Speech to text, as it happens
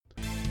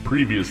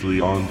Previously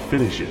on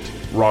Finish It,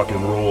 Rock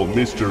and Roll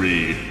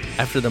Mystery.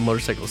 After the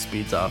motorcycle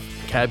speeds off,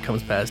 a cab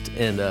comes past,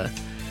 and the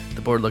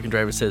bored-looking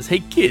driver says, "Hey,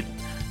 kid,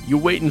 you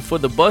waiting for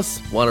the bus?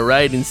 Want to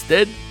ride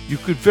instead?" You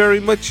could very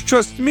much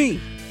trust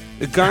me,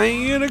 a guy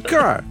in a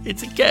car,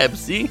 It's a cab,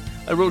 see?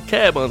 I wrote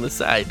cab on the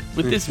side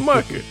with this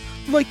marker.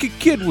 like a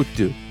kid would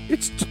do.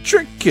 It's to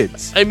trick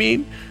kids. I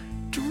mean,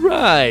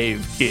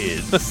 drive,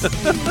 kids.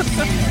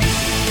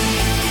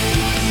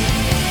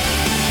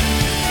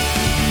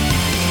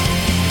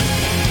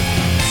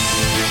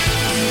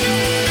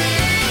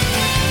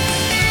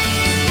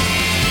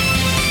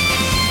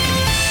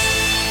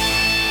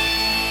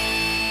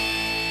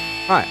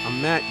 Hi,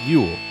 I'm Matt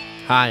Ewell.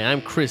 Hi,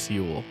 I'm Chris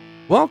Ewell,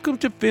 Welcome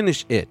to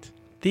Finish It.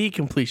 the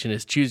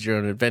Completionist Choose Your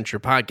Own Adventure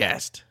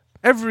podcast.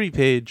 Every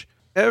page,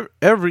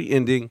 every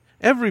ending,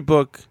 every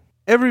book,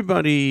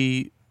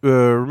 everybody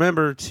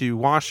remember to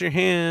wash your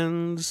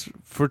hands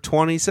for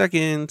 20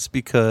 seconds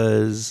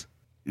because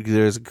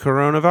there's a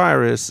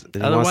coronavirus.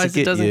 And Otherwise,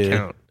 it doesn't you.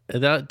 count.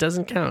 That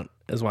doesn't count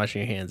as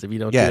washing your hands if you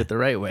don't Yeah. do it the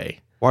right way.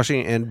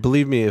 Washing, and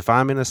believe me, if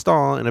I'm in a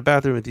stall in a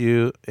bathroom with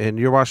you and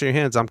you're washing your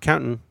hands, I'm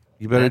counting.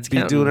 You better That's be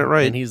counting, doing it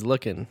right. And he's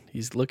looking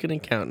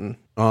and counting.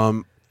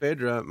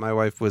 Phaedra, my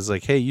wife, was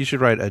like, "Hey, you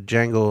should write a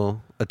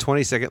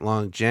 20-second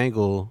long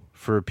jangle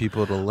for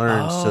people to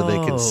learn so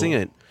they can sing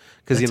it."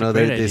 Because, That's a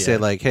they great say,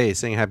 idea. like, "Hey,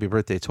 sing happy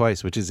birthday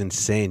twice," which is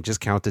insane. Just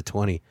count to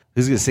 20.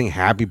 Who's going to sing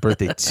happy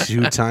birthday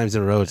 2 times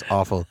in a row? It's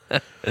awful.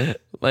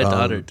 My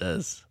daughter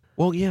does.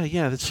 Well,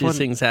 yeah, that's She fun.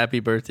 sings happy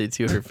birthday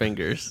to her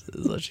fingers,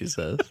 is what she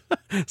says.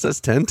 So that's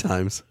 10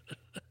 times.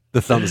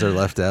 The thumbs are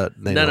left out.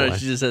 They know No, why.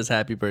 she just says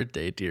happy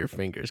birthday to your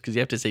fingers because you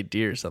have to say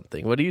dear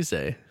something. What do you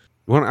say?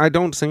 When I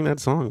don't sing that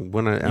song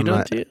when I'm don't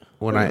not do it?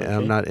 when Oh, I'm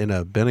okay. not in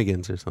a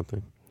Bennigan's or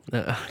something.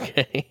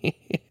 Okay.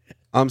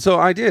 So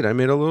I did. I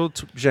made a little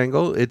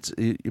jangle. It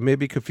may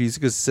be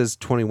confusing because it says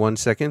 21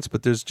 seconds,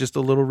 but there's just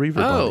a little reverb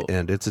on Oh. it,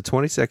 and it's a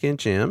 20-second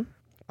jam.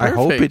 I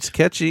hope Perfect. it's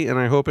catchy, and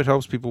I hope it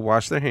helps people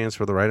wash their hands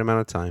for the right amount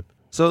of time.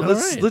 So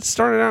right. let's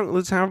start it out.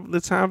 Let's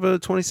have a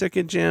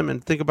 20-second jam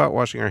and think about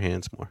washing our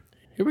hands more.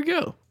 Here we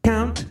go.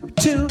 Count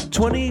to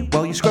 20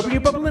 while you're scrubbing your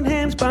bubbling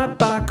hands.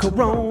 Bye-bye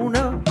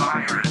Corona.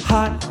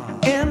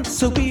 Hot and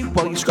soapy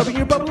while you're scrubbing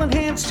your bubbling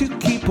hands to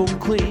keep them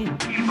clean.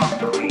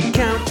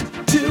 Count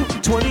to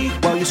 20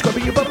 while you're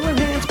scrubbing your bubbling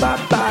hands.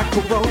 Bye-bye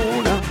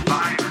Corona.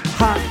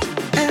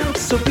 Hot and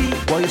soapy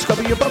while you're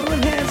scrubbing your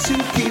bubbling hands to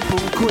keep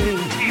them clean.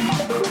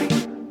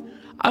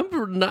 I'm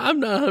not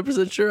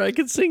 100% sure I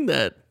can sing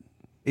that.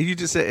 You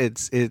just say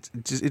it's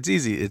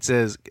easy. It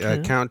says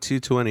count to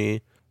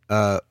 20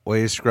 while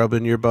you're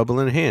scrubbing your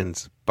bubbling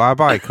hands.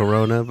 Bye-bye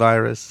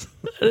coronavirus.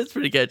 It's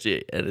pretty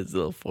catchy, and it's a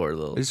little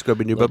You're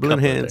scrubbing your little bubbling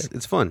couplet hands. there.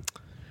 It's fun.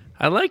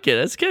 I like it.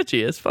 It's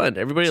catchy. It's fun.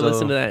 Everybody So-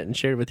 listen to that and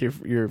share it with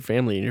your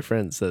family and your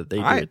friends so that they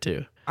do it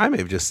too. I may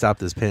have just stopped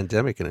this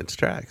pandemic in its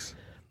tracks.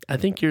 I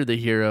think you're the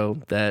hero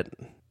that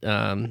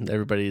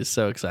everybody is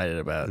so excited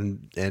about.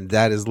 And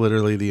that is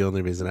literally the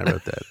only reason I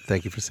wrote that.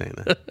 Thank you for saying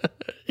that.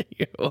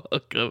 You're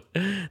welcome.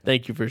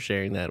 Thank you for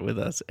sharing that with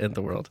us and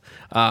the world.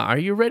 Are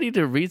you ready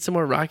to read some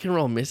more rock and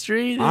roll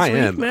mystery this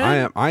week, Matt? I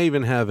am. I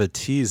even have a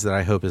tease that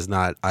I hope is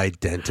not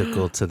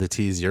identical to the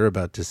tease you're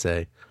about to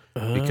say.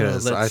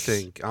 Because I let's-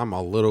 think I'm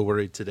a little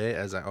worried today,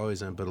 as I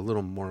always am, but a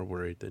little more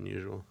worried than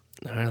usual.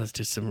 All right, let's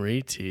do some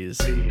re-tease.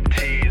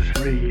 Tease,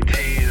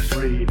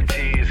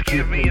 tease,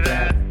 give me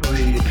that.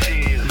 Tease,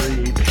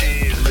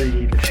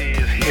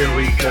 here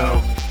we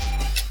go.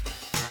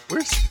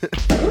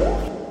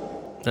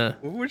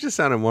 We're just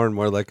sounding more and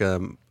more like a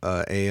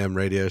AM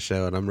radio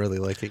show, and I'm really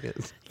liking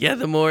it. Yeah,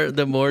 the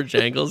more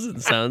jangles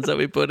and sounds that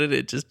we put in,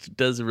 it just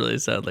doesn't really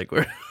sound like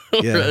we're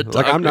Yeah, we're a like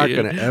talk I'm not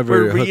radio. gonna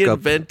ever We're hook up-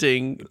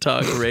 reinventing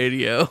talk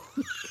radio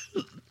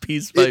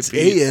piece by It's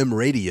piece. AM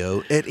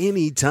radio at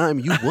any time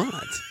you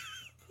want.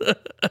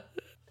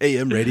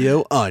 AM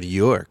radio on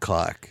your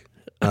clock,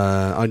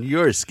 on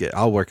your skit.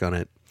 I'll work on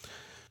it.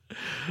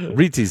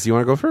 Reeties, you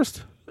want to go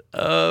first?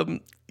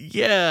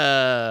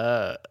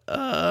 Yeah.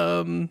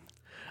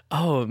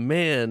 Oh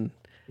man.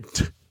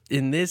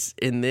 In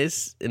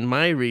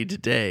my read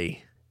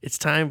today, it's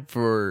time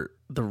for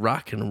the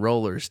rock and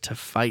rollers to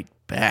fight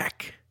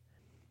back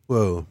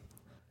Whoa,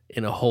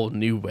 in a whole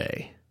new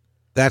way.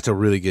 that's a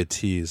really good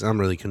tease. I'm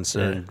really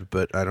concerned,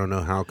 but I don't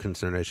know how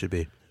concerned I should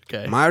be.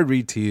 Okay. My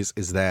re-tease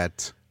is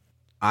that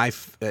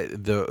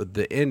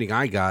the ending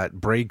I got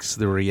breaks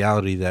the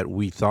reality that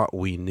we thought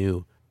we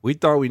knew. We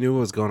thought we knew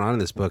what was going on in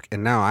this book,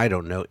 and now I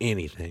don't know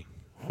anything.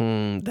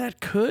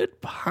 That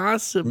could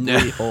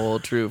possibly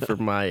hold true for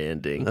my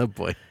ending. Oh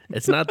boy,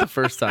 It's not the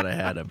first thought I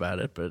had about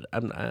it, but I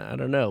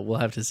don't know. We'll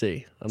have to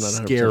see. I'm not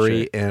 100%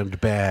 scary and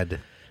bad.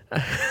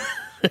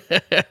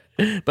 sure.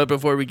 But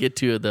before we get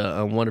to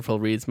the wonderful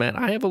reads, Matt,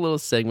 I have a little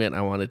segment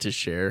I wanted to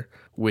share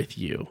with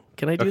you.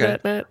 Can I do Okay.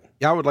 that, Matt?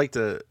 Yeah, I would like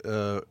to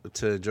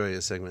enjoy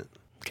a segment.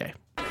 Okay.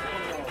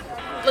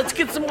 Let's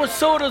get some more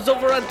sodas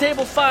over on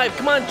table 5.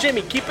 Come on,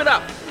 Jimmy, keep it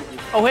up.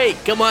 Oh, hey,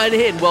 come on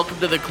in. Welcome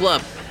to the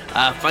club.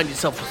 find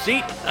yourself a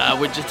seat.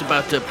 We're just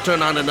about to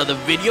turn on another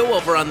video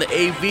over on the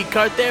AV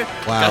cart there.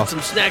 Wow. Got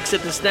some snacks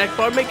at the snack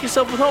bar. Make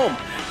yourself at home.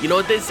 You know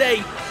what they say?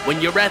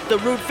 When you're at the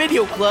Root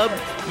Video Club,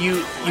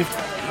 you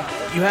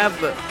have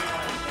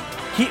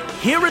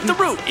here at the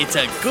Root. It's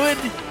a good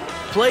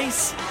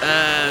place.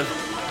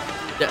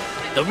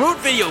 The Root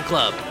Video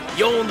Club,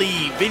 the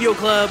only video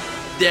club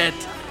that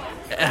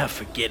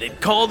forget it.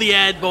 Call the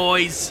ad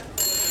boys.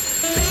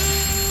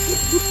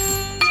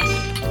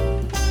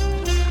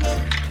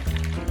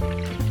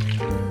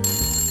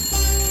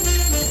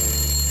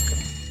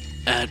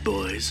 Ad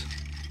boys.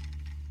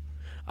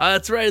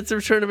 That's right. It's the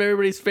return of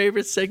everybody's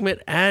favorite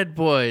segment, Ad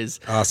Boys.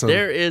 Awesome.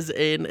 There is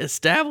an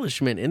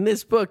establishment in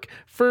this book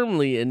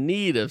firmly in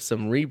need of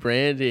some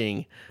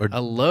rebranding, Or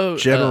a logo,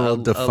 general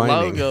a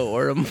defining. logo,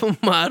 or a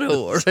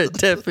motto, or a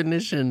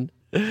definition.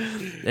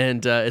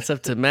 And it's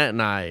up to Matt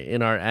and I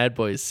in our Ad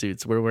Boys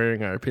suits. We're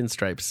wearing our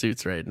pinstripe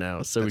suits right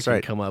now, so That's we can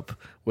right. come up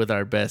with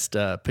our best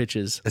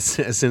pitches. As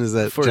soon as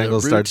that For the jingle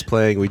Root. starts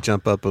playing, we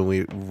jump up and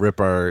we rip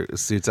our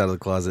suits out of the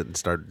closet and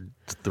start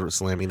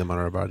slamming them on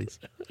our bodies.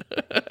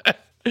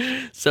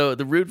 So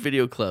the Root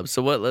Video Club.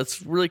 So what?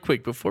 Let's really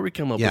quick before we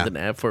come up Yeah. with an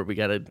ad for it. We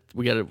gotta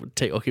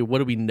take. Okay, what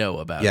do we know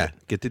about Yeah, it?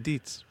 get the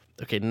deets.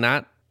 Okay,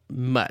 not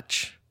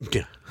much.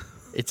 Yeah.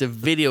 It's a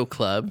video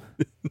club.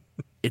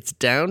 It's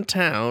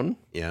downtown.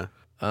 Yeah.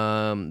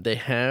 They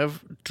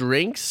have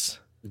drinks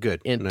Good.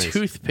 and Nice.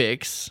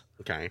 toothpicks.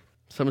 Okay.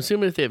 So I'm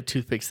assuming if they have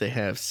toothpicks, they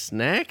have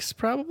snacks,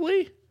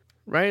 probably,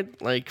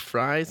 right? Like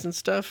fries and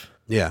stuff.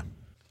 Yeah.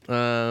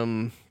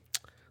 Um,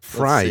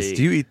 Fries. see.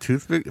 Do you eat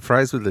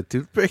fries with a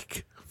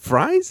toothpick?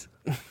 Fries?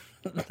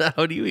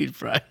 how do you eat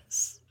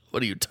fries? What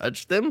do you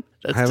touch them?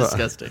 That's have a-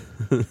 disgusting.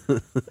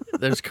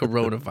 There's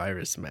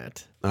coronavirus,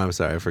 Matt. Oh, I'm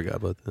sorry, I forgot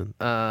about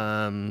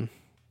that.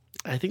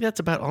 I think that's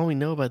about all we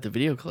know about the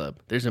video club.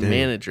 There's a Dang.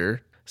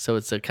 manager, so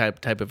it's a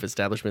type of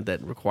establishment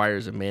that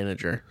requires a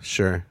manager,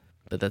 Sure.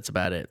 but that's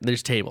about it.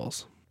 There's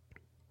tables.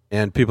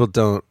 And people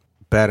don't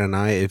bat an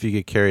eye if you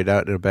get carried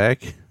out in a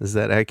bag. Is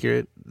that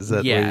accurate? Is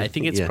that Yeah, where I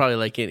think it's yeah. probably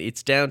like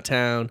it's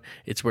downtown.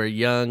 It's where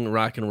young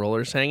rock and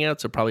rollers hang out,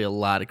 so probably a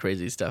lot of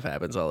crazy stuff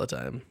happens all the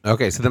time.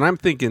 Okay, so then I'm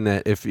thinking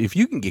that if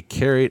you can get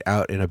carried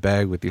out in a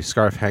bag with your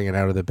scarf hanging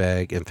out of the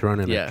bag and thrown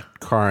in Yeah. a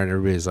car and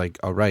everybody's like,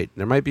 all right,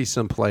 there might be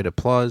some polite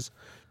applause.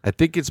 I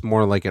think it's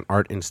more like an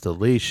art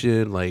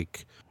installation,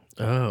 like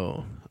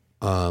Oh,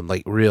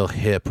 real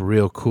hip,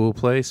 real cool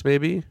place,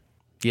 maybe.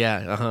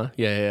 yeah,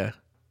 yeah.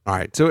 All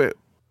right, so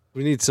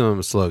we need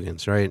some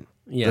slogans, right?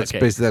 Yeah, that's okay.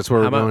 basically that's where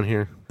How we're about- going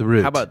here. The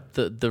root. How about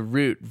the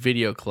Root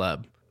Video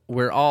Club?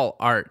 We're all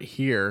art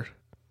here,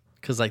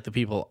 because like the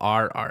people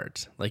are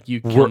art. Like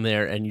you come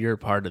there and you're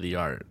part of the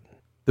art.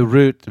 the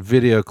Root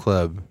Video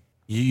Club?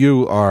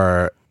 You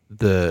are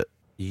the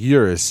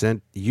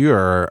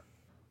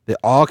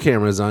all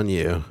cameras on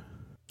you.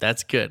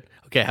 That's good.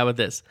 Okay, how about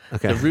this?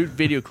 Okay. The Root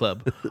Video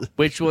Club.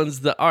 Which one's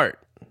the art?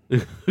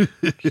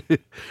 The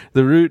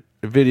Root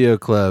Video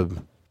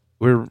Club.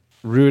 We're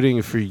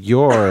rooting for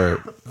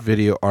your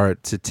video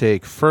art to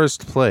take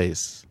first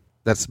place.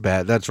 That's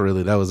bad. That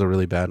was a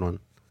really bad one. It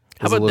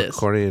How was a about little this?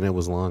 corny and it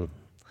was long.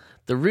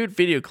 The Root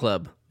Video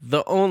Club,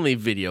 the only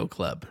video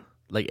club.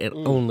 Like it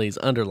only is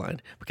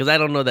underlined because I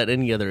don't know that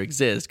any other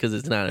exists because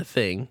it's not a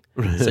thing.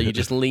 So you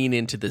just lean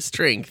into the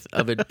strength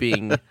of it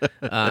being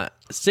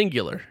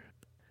singular.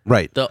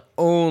 Right. The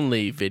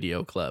only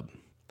video club.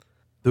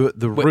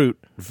 The Root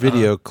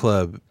Video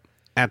Club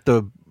at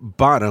the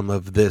bottom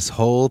of this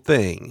whole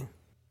thing.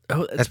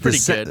 Oh, that's At the pretty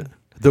cen- good.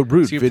 The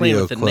Root So you're Video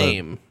playing with Club. the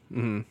name.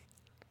 Mhm.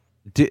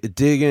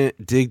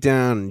 Dig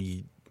down.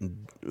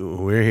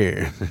 We're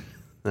here.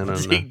 I don't know.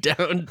 Dig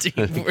down deep.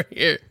 We're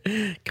here.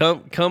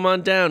 Come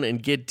on down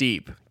and get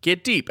deep.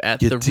 Get deep at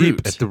Get the deep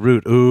root. at the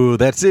root. Ooh,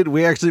 that's it.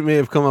 We actually may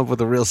have come up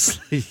with a real.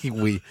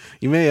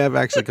 You may have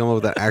actually come up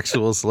with an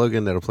actual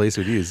slogan that a place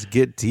would use.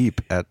 Get deep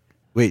at.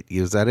 Wait,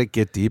 is that it?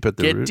 Get deep at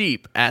the Get root.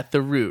 deep at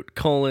the root.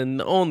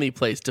 The only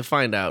place to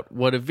find out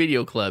what a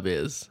video club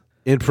is.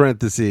 In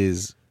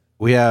parentheses,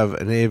 we have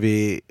an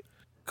AV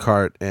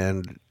cart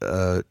and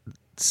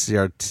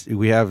CRT.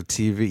 We have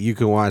TV. You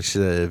can watch.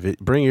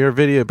 Bring your own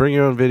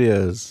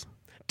videos.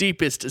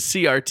 Deepest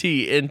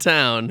CRT in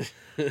town.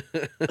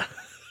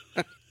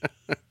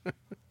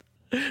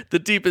 The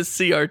deepest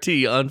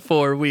CRT on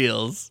 4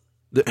 wheels.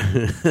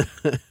 The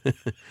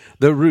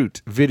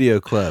Root Video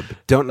Club.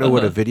 Don't know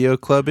what a video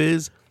club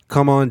is?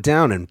 Come on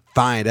down and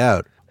find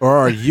out. Or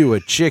are you a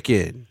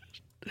chicken?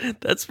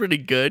 That's pretty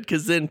good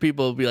because then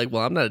people will be like,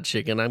 "Well, I'm not a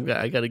chicken.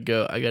 I gotta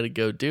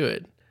go do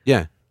it."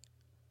 Yeah.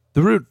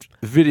 The Root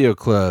Video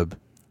Club,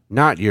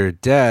 not your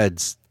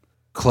dad's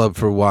club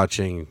for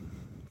watching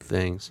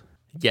things.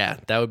 Yeah,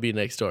 that would be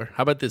next door.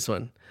 How about this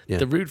one? Yeah.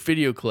 The Root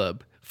Video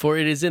Club. For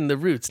it is in the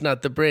roots,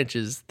 not the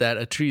branches, that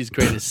a tree's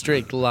greatest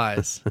strength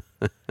lies.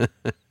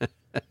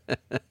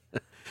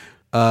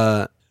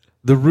 The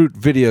Root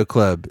Video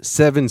Club,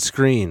 7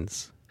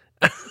 screens.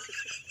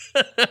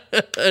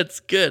 That's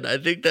good. I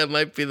think that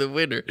might be the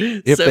winner.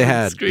 If they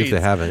have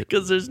it.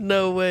 Because there's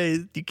no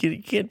way you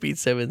can't beat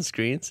 7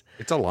 screens.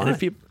 It's a lot.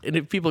 And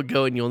if people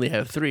go and you only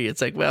have 3,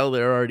 it's like, well,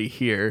 they're already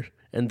here,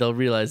 and they'll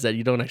realize that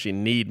you don't actually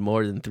need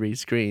more than 3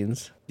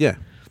 screens. Yeah.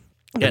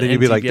 Yeah, And then you'd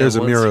be like, MTV there's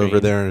a on mirror one over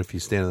screen. there, and if you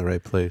stand in the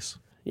right place.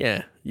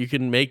 Yeah, you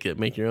can make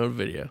your own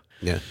video.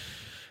 Yeah.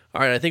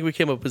 All right, I think we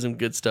came up with some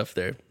good stuff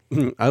there.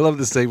 I love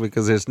this segment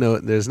because there's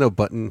no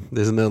button.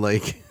 There's no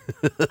like.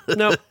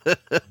 No.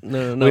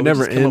 We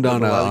never just come end up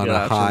on with a lot of on good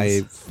a high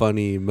options.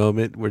 funny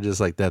moment. We're just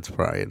like, that's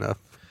probably enough.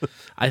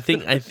 I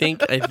think our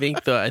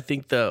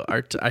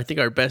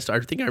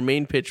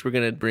main pitch we're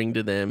gonna bring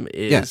to them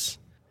is Yes.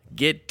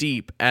 get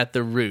deep at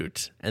the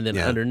root, and then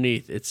Yeah.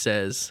 underneath it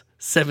says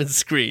 7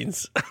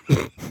 screens,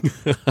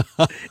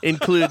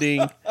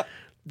 including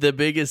the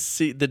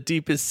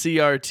deepest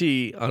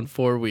CRT on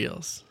 4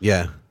 wheels.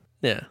 Yeah.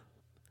 Yeah,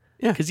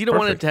 Yeah. because you don't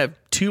want it perfect. to have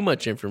too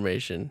much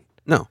information,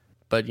 No.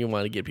 but you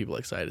want to get people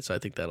excited. So I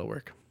think that'll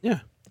work. Yeah.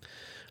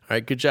 All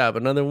right, good job.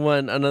 Another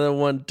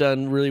one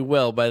done really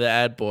well by the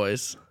ad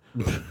boys.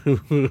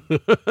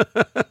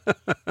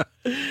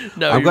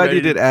 No, I'm glad ready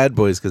you to- did ad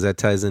boys because that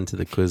ties into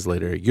the quiz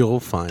later. You'll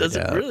find Does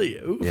out. it really?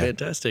 Ooh, Yeah.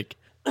 fantastic.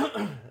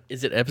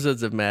 Is it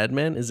episodes of Mad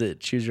Men? Is it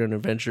Choose Your Own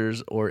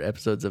Adventures or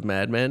episodes of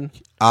Mad Men?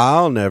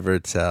 I'll never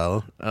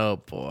tell. Oh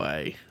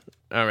boy.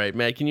 All right,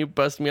 Matt, can you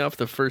bust me off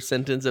the first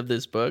sentence of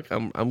this book?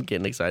 I'm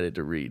getting excited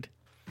to read.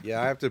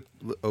 Yeah, I have to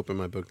open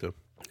my book though.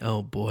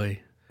 Oh boy.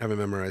 I haven't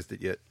memorized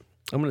it yet.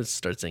 I'm going to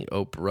start saying,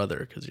 oh,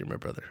 brother, because you're my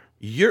brother.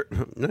 You're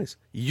nice.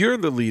 You're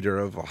the leader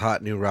of a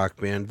hot new rock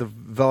band, the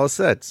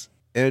Velocets,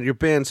 and your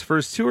band's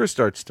first tour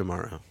starts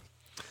tomorrow.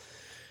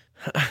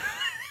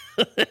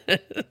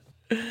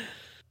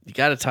 You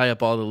got to tie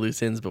up all the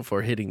loose ends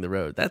before hitting the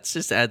road. That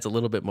just adds a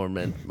little bit more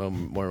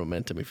more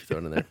momentum if you throw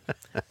it in there.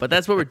 But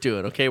that's what we're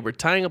doing, okay? We're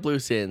tying up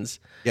loose ends.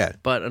 Yeah,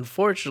 But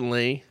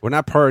unfortunately, we're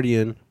not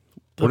partying.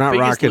 The We're not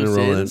biggest rocking and loose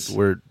rolling. ends-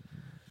 We're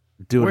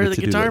doing where are a the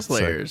to-do guitar list. Sorry.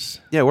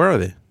 players? Yeah, where are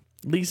they?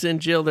 Lisa and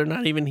Jill, they're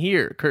not even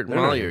here. Kurt and They're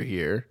not Molly here. are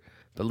here,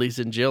 but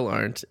Lisa and Jill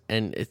aren't.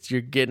 And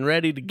you're getting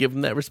ready to give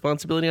them that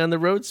responsibility on the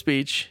road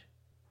speech.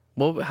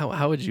 Well,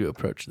 how would you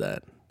approach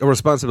that? A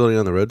responsibility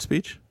on the road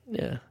speech.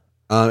 Yeah.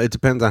 It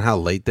depends on how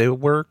late they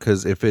were.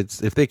 Because if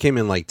they came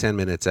in like 10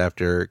 minutes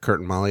after Kurt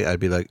and Molly, I'd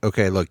be like,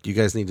 okay, look, you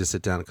guys need to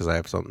sit down because I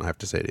have something I have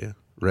to say to you.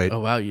 Right? Oh,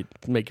 wow. You'd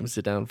make them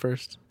sit down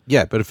first.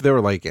 Yeah, but if they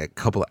were like a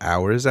couple of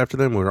hours after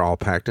them, we were all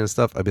packed and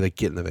stuff, I'd be like,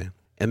 get in the van.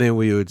 And then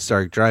we would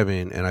start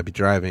driving, and I'd be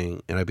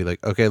driving, and I'd be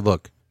like, okay,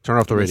 look, turn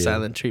off the The radio.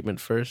 silent treatment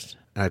first.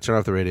 And I'd turn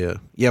off the radio.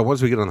 Yeah,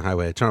 once we get on the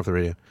highway, I'd turn off the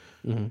radio.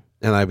 And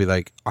I'd be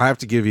like, I have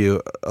to give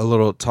you a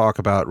little talk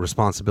about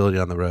responsibility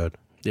on the road,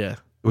 Yeah.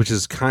 which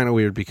is kind of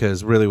weird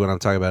because really what I'm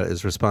talking about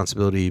is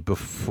responsibility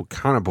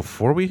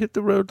before we hit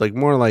the road, like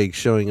more like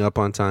showing up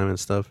on time and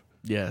stuff.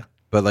 Yeah.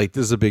 But like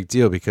this is a big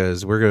deal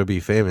because we're going to be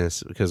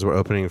famous because we're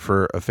opening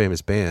for a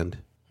famous band.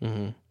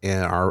 And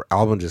our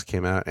album just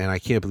came out, and I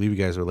can't believe you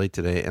guys were late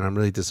today, and I'm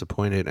really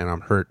disappointed, and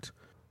I'm hurt.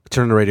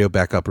 Turn the radio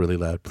back up really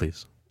loud,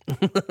 please.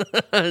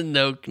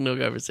 No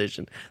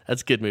conversation.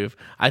 That's a good move.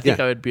 I think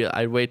Yeah.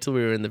 I'd wait till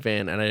we were in the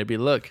van and I'd be,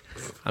 look,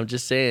 I'm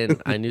just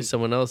saying, I knew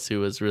someone else who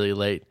was really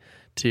late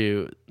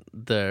to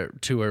the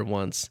tour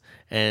once,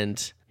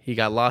 and he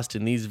got lost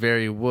in these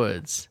very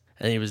woods,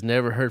 and he was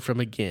never heard from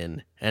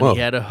again. And Whoa. he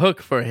had a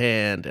hook for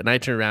hand, and I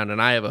turn around and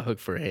I have a hook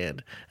for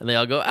hand, and they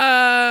all go,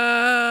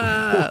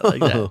 ah, like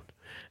that.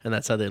 And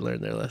that's how they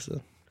learn their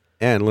lesson.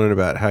 And learn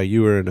about how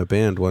you were in a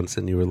band once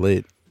and you were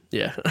late.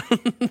 Yeah.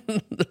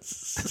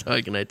 So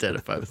I can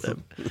identify with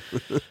them.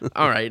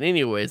 All right.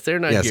 Anyways, they're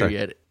not Yeah, here sorry.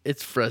 yet.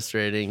 It's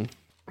frustrating.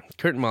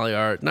 Kurt and Molly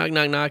are, knock,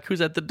 knock, knock.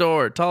 Who's at the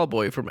door? Tall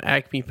boy from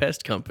Acme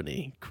Pest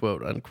Company,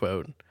 quote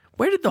unquote.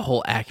 Where did the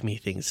whole Acme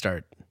thing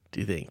start, do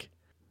you think?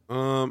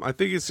 I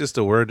think it's just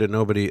a word that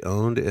nobody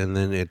owned, and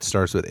then it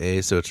starts with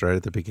A, so it's right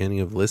at the beginning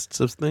of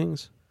lists of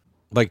things.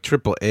 Like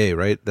triple A,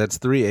 right? That's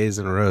 3 A's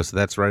in a row, so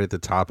that's right at the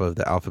top of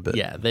the alphabet.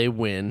 Yeah, they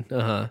win.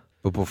 Uh-huh.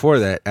 But before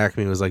that,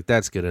 Acme was like,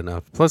 that's good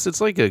enough. Plus, it's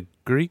like a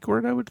Greek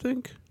word, I would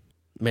think.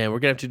 Man,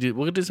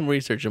 we'll do some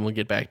research and we'll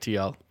get back to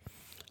y'all.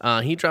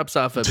 He drops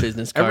off a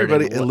business card.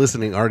 Everybody and-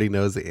 listening already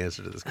knows the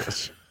answer to this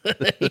question.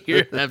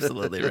 You're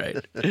absolutely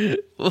right.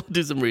 We'll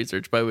do some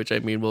research, by which I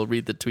mean we'll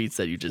read the tweets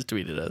that you just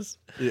tweeted us.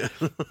 Yeah.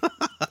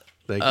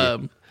 Thank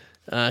you.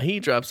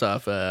 He drops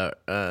off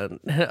a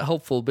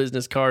helpful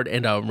business card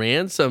and a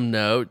ransom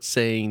note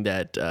saying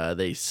that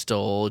they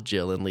stole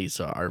Jill and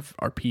Lisa,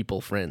 our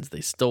people friends.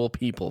 They stole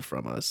people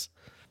from us.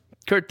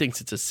 Kurt thinks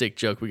it's a sick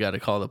joke. We got to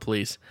call the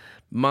police.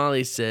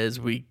 Molly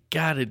says we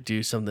got to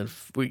do something.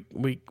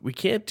 We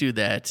can't do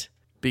that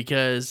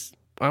because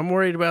I'm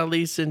worried about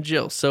Lisa and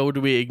Jill. So do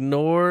we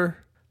ignore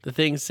the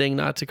thing saying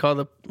not to call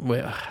the...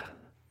 Well,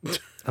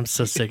 I'm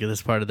so sick of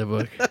this part of the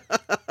book.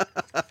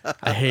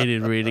 I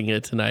hated reading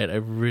it tonight. I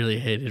really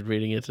hated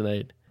reading it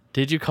tonight.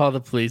 Did you call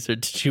the police or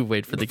did you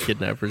wait for the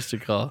kidnappers to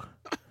call?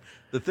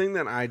 The thing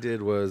that I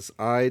did was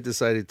I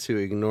decided to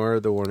ignore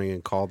the warning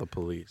and call the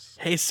police.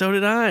 Hey, so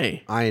did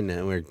I. I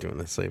know we're doing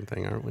the same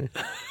thing, aren't we?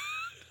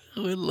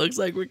 It looks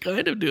like we're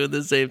kind of doing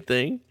the same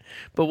thing.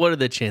 But what are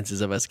the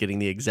chances of us getting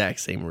the exact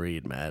same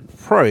read, Matt?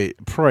 Probably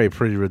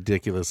pretty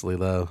ridiculously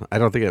low. I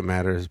don't think it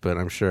matters, but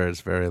I'm sure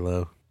it's very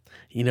low.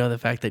 You know, the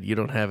fact that you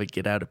don't have a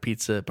get out of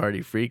pizza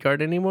party free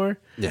card anymore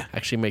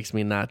actually makes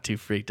me not too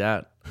freaked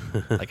out.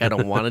 Like, I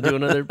don't want to do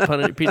another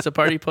pizza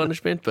party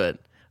punishment, but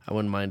I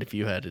wouldn't mind if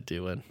you had to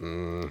do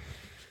one.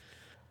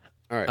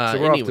 All right, so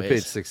we're off to anyways.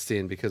 page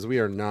 16 because we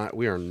are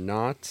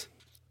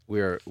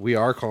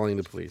calling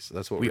the police.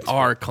 That's what We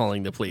are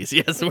calling the police.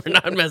 Yes, we're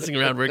not messing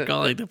around. We're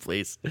calling the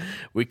police.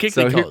 We kick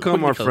So the here call. come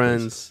quickly our call the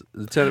police. friends,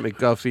 Lieutenant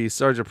McGuffey,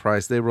 Sergeant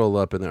Price. They roll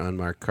up in their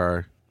unmarked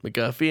car.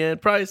 McGuffey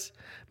and Price.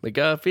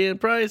 McGuffey and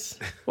Price.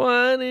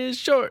 One is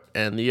short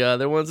and the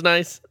other one's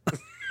nice.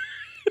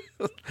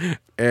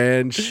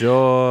 And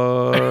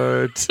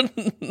short.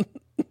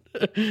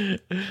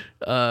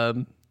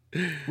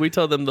 We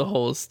told them the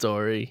whole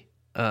story.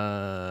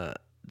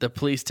 The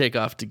police take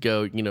off to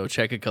go,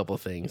 check a couple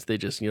things. They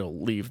just,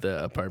 leave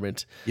the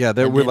apartment. Yeah,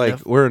 And we're then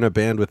we're in a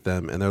band with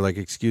them, and they're like,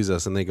 "Excuse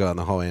us," and they go out in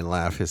the hallway and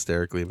laugh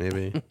hysterically,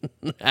 maybe,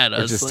 At or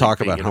us, just like, talk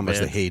being about in how a much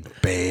they band.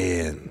 hate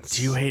bands.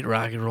 Do you hate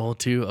rock and roll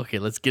too? Okay,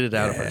 let's get it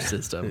out of our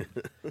system.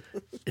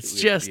 It's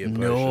just be a bunch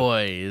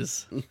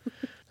noise.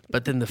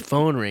 But then the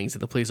phone rings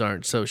and the police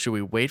aren't. So should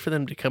we wait for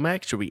them to come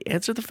back? Should we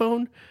answer the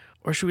phone?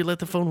 Or should we let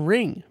the phone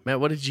ring? Matt,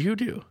 what did you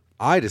do?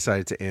 I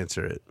decided to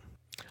answer it.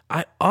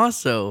 I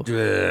also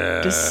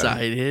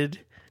decided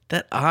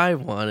that I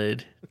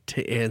wanted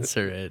to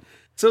answer it.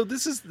 So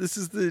this is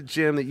the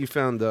jam that you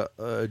found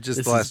just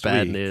This last is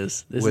bad week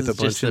news. This with is a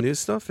bunch just of new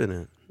stuff in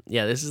it.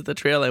 Yeah, this is the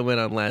trail I went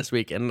on last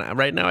week. And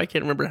right now I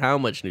can't remember how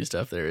much new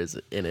stuff there is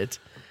in it.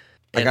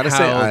 And gotta how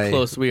say,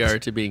 close we are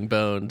to being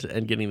boned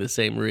and getting the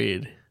same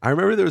read. I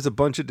remember there was a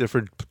bunch of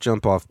different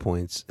jump off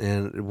points,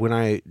 and when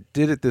I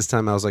did it this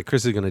time, I was like,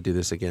 Chris is going to do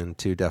this again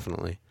too,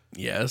 definitely.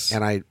 Yes.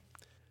 And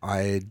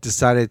I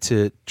decided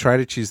to try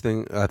to choose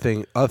a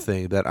thing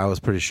that I was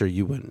pretty sure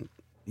you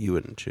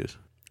wouldn't choose.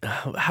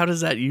 How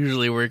does that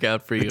usually work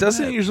out for you? It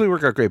doesn't Matt? usually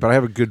work out great, but I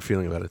have a good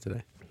feeling about it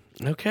today.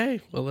 Okay,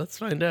 well, let's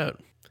find out.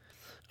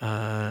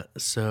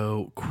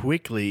 So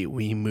quickly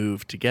we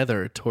move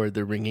together toward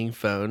the ringing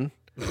phone,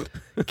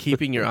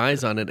 keeping your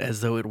eyes on it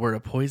as though it were a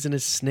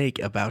poisonous snake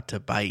about to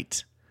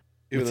bite.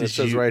 Even though it Which is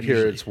says right here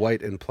usually- it's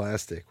white and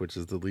plastic, which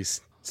is the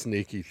least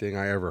snaky thing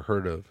I ever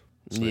heard of.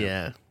 So,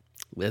 Yeah,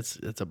 it's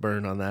a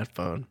burn on that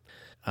phone.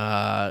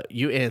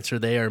 You answer,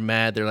 they are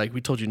mad. They're like,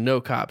 we told you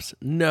no cops.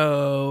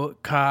 No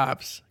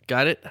cops.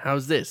 Got it?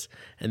 How's this?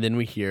 And then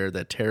we hear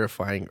that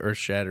terrifying,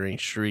 earth-shattering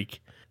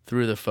shriek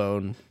through the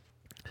phone.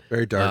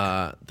 very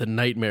dark. The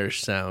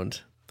nightmarish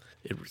sound.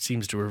 It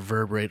seems to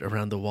reverberate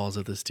around the walls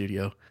of the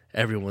studio.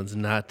 Everyone's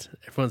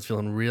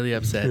feeling really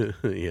upset.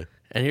 Yeah.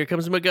 And here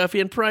comes McGuffey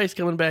and Price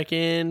coming back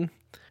in.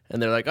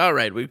 And they're like, all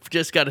right, we've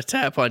just got a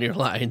tap on your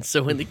line.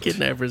 So when the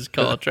kidnappers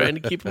call, trying to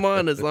keep them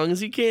on as long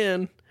as you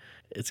can.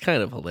 It's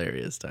kind of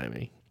hilarious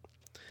timing.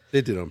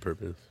 They did it on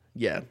purpose.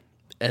 Yeah.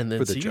 And then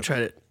For the so you joke.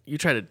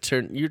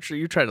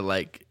 try to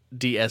like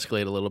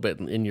de-escalate a little bit,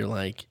 and you're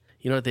like,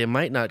 you know what, they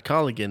might not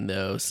call again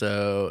though.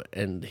 So,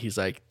 and he's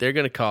like, they're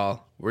going to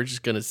call. We're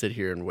just going to sit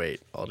here and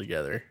wait all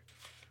together,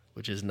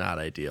 which is not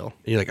ideal.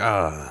 And you're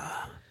like,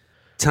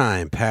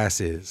 time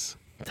passes.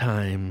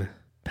 Time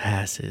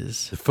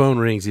passes. The phone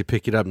rings, you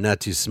pick it up. Not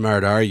too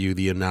smart, are you?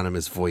 The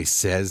anonymous voice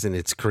says, and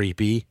it's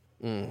creepy.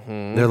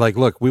 Mm-hmm. They're like,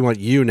 look, we want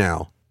you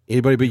now.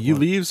 Anybody but you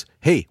leaves?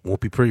 Hey, won't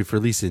be pretty for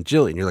Lisa and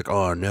Jill. And you're like,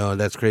 oh, no,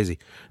 that's crazy.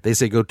 They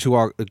say go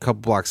a couple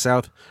blocks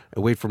south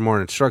and wait for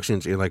more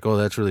instructions. You're like, oh,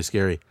 that's really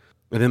scary.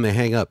 And then they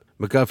hang up.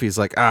 McGuffey's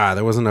like,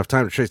 there wasn't enough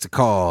time to trace the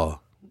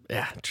call.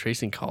 Yeah,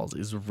 tracing calls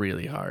is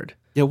really hard.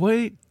 Yeah,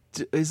 wait.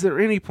 Is there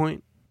any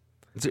point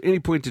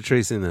to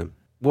tracing them?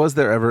 Was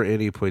there ever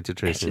any point to It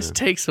tracing just them?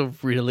 takes a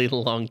really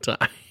long time.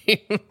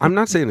 I'm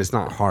not saying it's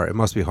not hard. It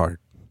must be hard.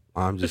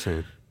 I'm just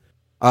saying.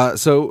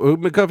 So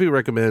McGuffey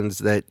recommends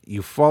that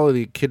you follow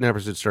the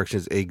kidnappers'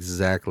 instructions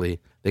exactly.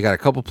 They got a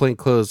couple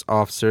plainclothes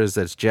officers,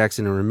 that's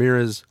Jackson and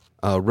Ramirez,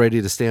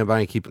 ready to stand by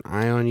and keep an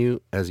eye on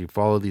you as you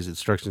follow these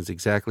instructions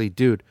exactly.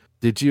 Dude,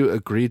 did you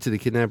agree to the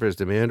kidnappers'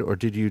 demand, or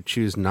did you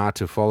choose not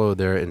to follow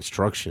their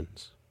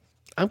instructions?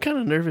 I'm kind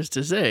of nervous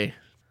to say.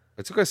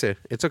 It's okay to say.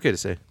 It's okay to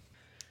say.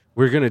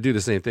 We're gonna do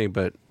the same thing,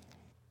 but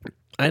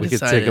I we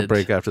decided, could take a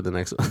break after the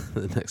next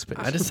the next page.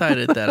 I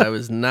decided that I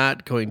was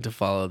not going to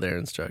follow their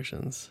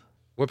instructions.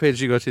 What page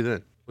did you go to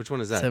then? Which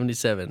one is that?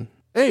 77.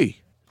 Hey,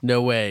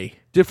 No way.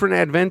 different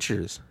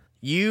adventures.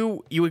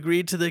 You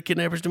agreed to the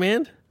kidnapper's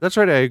demand? That's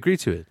right. I agree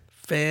to it.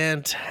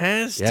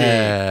 Fantastic.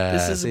 Yeah,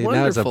 This is see,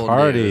 wonderful now it's a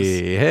party.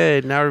 news.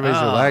 Hey, now everybody's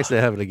Ah. relaxed.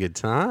 They're having a good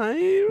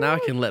time. Now I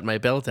can let my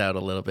belt out a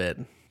little bit.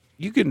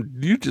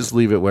 You just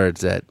leave it where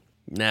it's at.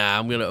 Nah,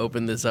 I'm going to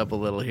open this up a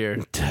little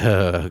here.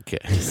 Okay.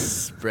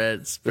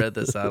 Spread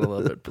this out a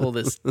little bit. Pull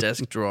this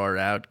desk drawer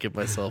out. Give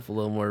myself a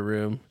little more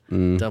room.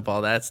 Dump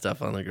all that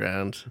stuff on the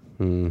ground.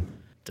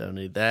 Don't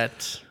need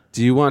that.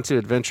 Do you want to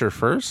adventure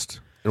first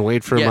and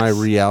wait for my Yes.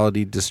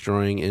 reality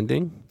destroying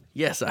ending?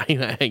 Yes,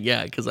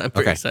 yeah, because I'm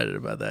very Okay. excited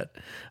about that.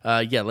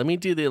 Yeah, let me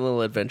do the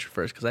little adventure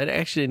first because I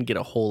actually didn't get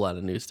a whole lot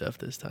of new stuff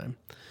this time.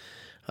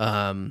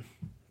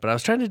 But I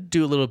was trying to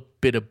do a little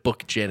bit of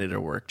book janitor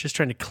work, just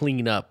trying to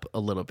clean up a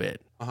little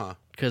bit.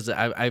 Because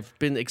I've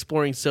been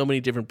exploring so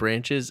many different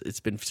branches, it's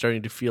been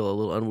starting to feel a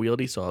little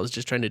unwieldy. So I was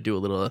just trying to do a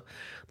little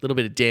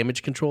bit of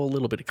damage control, a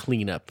little bit of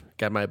cleanup.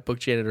 Got my book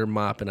janitor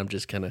mop, and I'm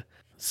just kind of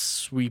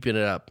sweeping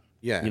it up.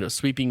 Yeah.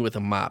 Sweeping with a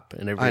mop,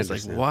 and everybody's like,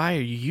 understand. "Why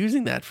are you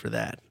using that for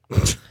that?"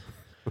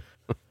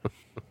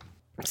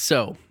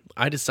 So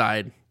I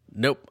decide,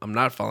 nope, I'm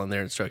not following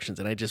their instructions,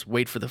 and I just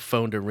wait for the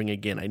phone to ring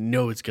again. I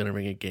know it's gonna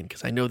ring again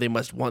because I know there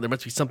must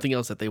be something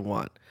else that they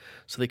want.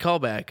 So they call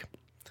back.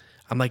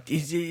 I'm like,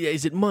 is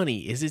it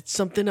money? Is it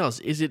something else?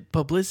 Is it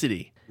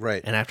publicity?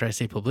 Right. And after I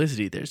say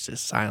publicity, there's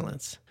just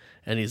silence,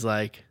 and he's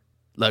like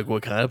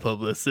what kind of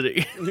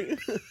publicity?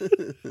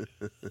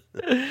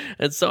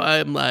 And so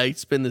I'm like,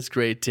 spin this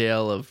great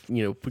tale of,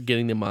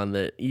 getting them on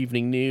the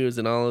evening news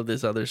and all of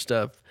this other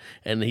stuff.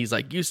 And he's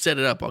like, you set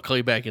it up. I'll call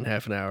you back in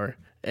half an hour.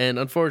 And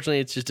unfortunately,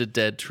 it's just a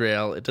dead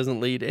trail. It doesn't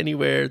lead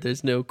anywhere.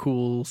 There's no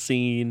cool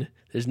scene.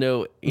 There's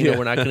no,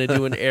 we're not going to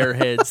do an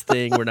Airheads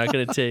thing. We're not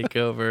going to take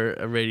over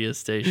a radio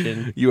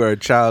station. You are a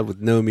child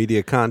with no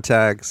media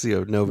contacts. You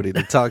have nobody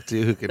to talk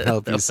to who can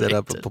help you set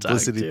up a Nobody to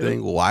publicity talk to.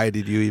 thing. Why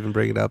did you even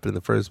bring it up in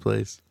the first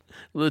place?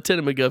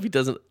 Lieutenant McGuffey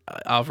doesn't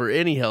offer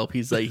any help.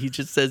 He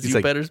just says, He's you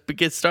like, better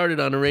get started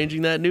on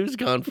arranging that news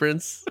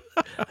conference.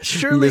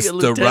 Surely a Mr.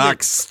 lieutenant,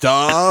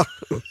 Rockstar.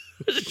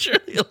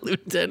 surely a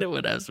lieutenant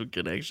would have some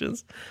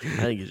connections. I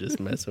think he's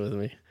just messing with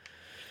me.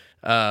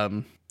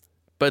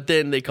 But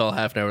then they call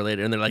half an hour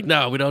later and they're like,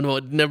 no, we don't know.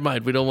 Never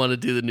mind. We don't want to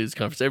do the news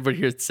conference. Everybody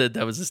here said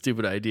that was a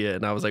stupid idea.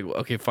 And I was like,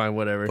 okay, fine,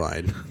 whatever.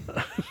 Fine.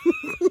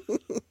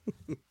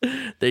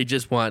 They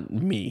just want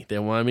me. They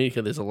want me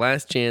because there's a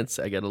last chance.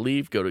 I got to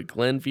leave, go to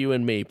Glenview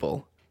and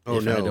Maple. Oh,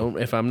 no.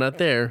 If I'm not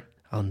there,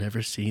 I'll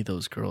never see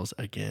those girls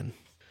again.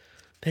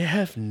 They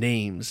have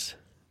names.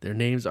 Their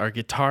names are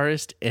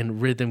guitarist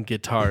and rhythm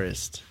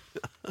guitarist.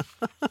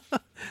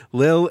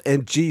 Lil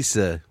and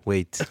Jisa.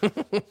 Wait.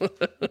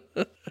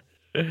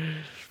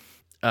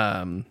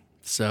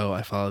 So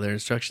I follow their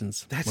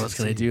instructions. That's what else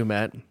can I insane. do,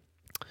 Matt?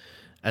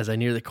 As I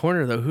near the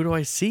corner, though, who do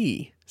I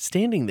see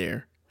standing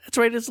there? That's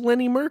right, it's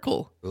Lenny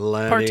Merkel.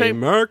 Lenny Part-time-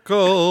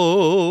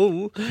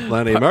 Merkel.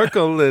 Lenny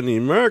Merkel. Lenny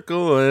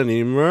Merkel.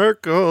 Lenny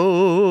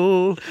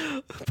Merkel.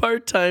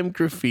 Part-time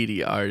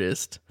graffiti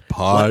artist.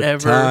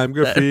 Part-time Whatever.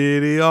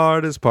 graffiti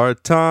artist.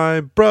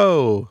 Part-time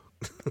bro.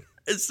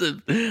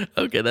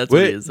 Okay, that's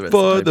what he Wait is. The rest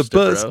for of the time,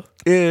 bus bro.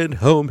 and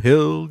home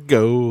he'll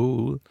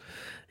go.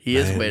 He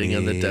is waiting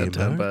on the Lenny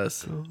downtown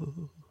bus.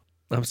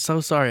 I'm so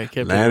sorry I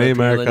kept Lenny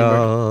interrupting you,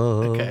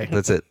 Merkel. Okay.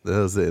 That's it. That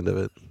was the end of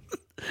it.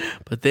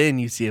 But then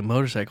you see a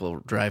motorcycle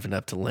driving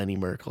up to Lenny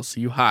Merkel, so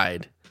you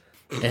hide.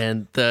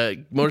 And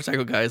the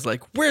motorcycle guy is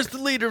like, where's the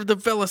leader of the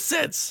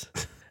Velocets?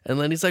 And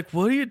Lenny's like,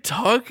 what are you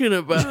talking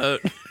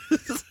about?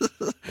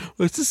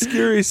 What's the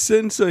scariest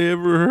sentence I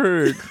ever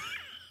heard?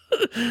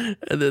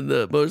 And then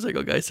the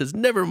motorcycle guy says,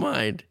 never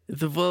mind. If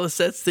the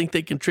Velocets think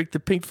they can trick the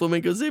pink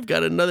flamingos, they've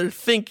got another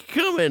think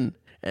coming.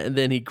 And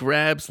then he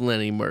grabs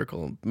Lenny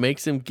Merkel,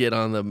 makes him get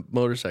on the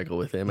motorcycle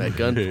with him at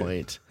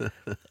gunpoint,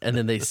 and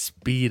then they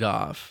speed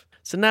off.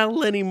 So now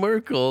Lenny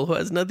Merkel, who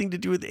has nothing to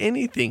do with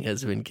anything,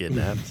 has been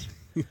kidnapped.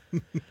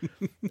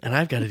 And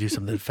I've got to do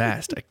something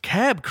fast. A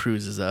cab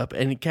cruises up,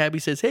 and the cabbie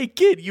says, hey,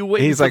 kid, you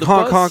waiting And he's for like, the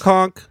honk, bus? honk,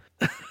 honk.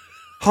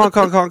 Honk,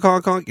 honk, honk,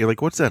 honk, honk. You're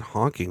like, what's that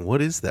honking?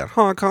 What is that?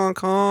 Honk, honk,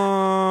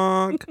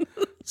 honk.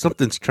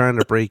 Something's trying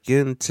to break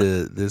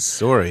into this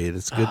story.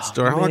 It's a good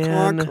story. Honk,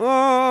 man. honk,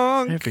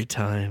 honk. Every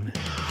time.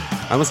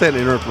 I almost had to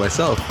interrupt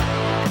myself.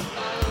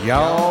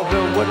 Y'all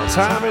know what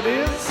time it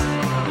is?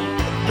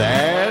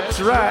 That's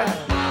right.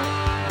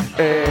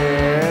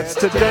 It's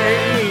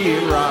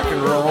today rock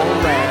and roll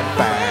rad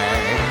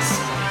facts.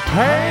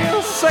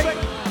 Hail Satan,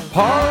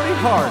 party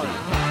hardy.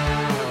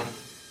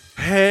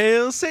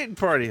 Hail Satan,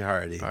 party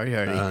hardy. Party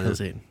hardy. He'll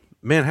say,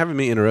 Man, having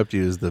me interrupt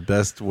you is the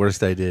best,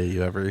 worst idea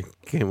you ever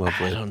came up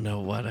I with. don't know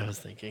what I was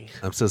thinking.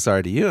 I'm so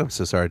sorry to you. I'm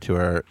so sorry to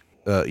our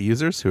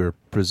users who are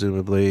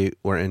presumably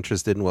were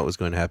interested in what was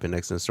going to happen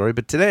next in the story.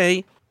 But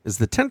today is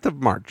the 10th of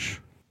March.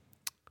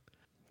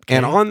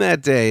 And on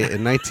that day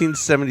in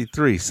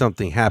 1973,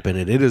 something happened,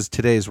 and it is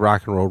today's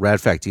rock and roll rad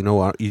fact. You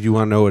want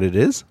to know what it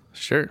is?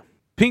 Sure.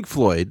 Pink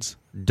Floyd's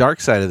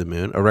Dark Side of the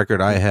Moon, a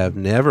record I have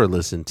never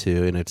listened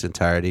to in its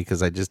entirety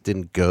because I just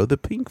didn't go the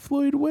Pink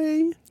Floyd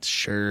way.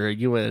 Sure.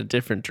 You went a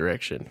different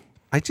direction.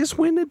 I just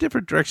went in a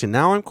different direction.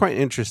 Now I'm quite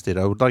interested.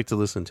 I would like to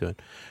listen to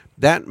it.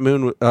 That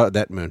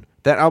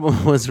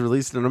album was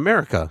released in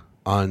America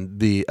on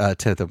the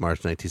 10th of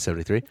March,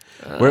 1973,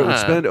 where it would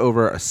spend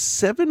over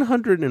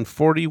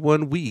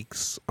 741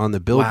 weeks on the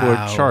Billboard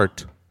Wow.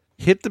 chart.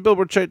 Hit the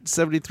Billboard chart in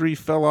 73,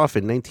 fell off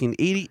in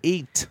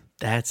 1988.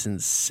 That's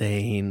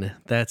insane.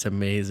 That's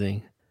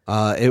amazing.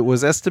 It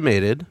was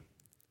estimated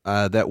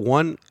that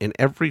one in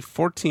every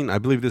 14, I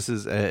believe this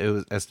is, it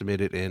was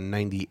estimated in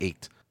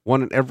 98,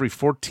 one in every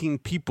 14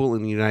 people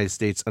in the United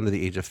States under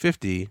the age of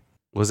 50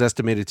 was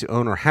estimated to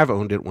own or have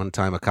owned at one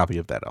time a copy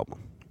of that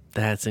album.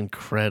 That's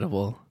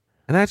incredible.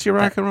 And that's your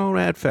rock and roll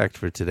rad fact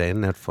for today.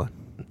 Isn't that fun?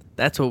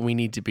 That's what we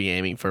need to be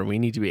aiming for. We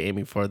need to be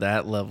aiming for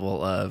that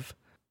level of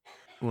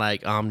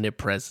like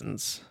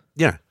omnipresence.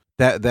 Yeah,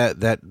 that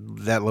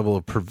level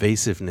of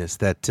pervasiveness.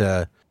 That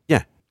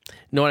yeah. You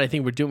know what I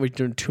think we're doing? We're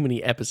doing too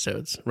many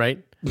episodes,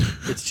 right?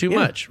 It's too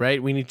much,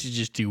 right? We need to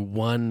just do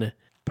one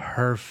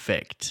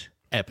perfect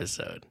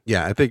episode.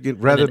 Yeah, I think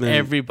Rather than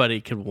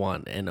everybody could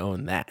want and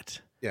own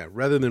that. Yeah,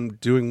 rather than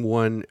doing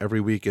one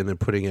every week and then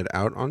putting it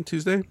out on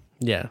Tuesday,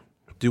 Yeah.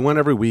 do one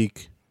every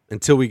week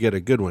until we get a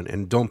good one,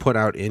 and don't put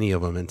out any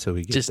of them until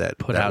we get Just that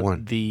put that out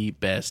one. the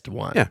best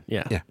one. Yeah,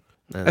 Yeah. yeah.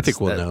 I think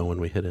we'll know when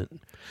we hit it.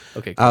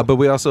 Okay, cool. But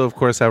we also, of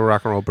course, have a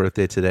rock and roll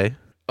birthday today.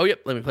 Oh,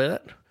 yep. Let me play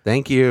that.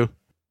 Thank you.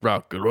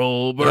 Rock and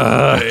roll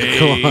birthday.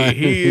 come on. You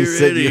Here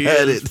said it you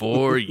had is it.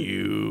 for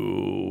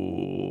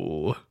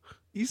you.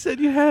 You said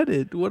you had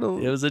it. What a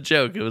It was a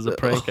joke. It was a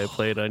prank I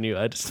played on you.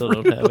 I just still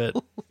don't have it.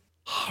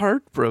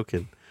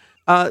 heartbroken.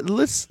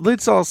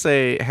 Let's all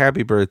say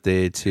happy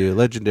birthday to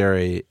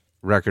legendary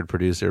record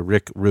producer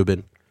Rick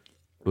Rubin,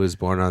 who was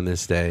born on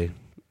this day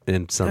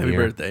in some Happy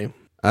year. birthday.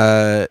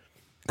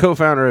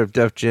 Co-founder of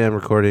Def Jam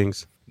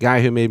Recordings,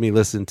 guy who made me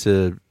listen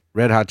to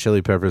Red Hot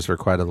Chili Peppers for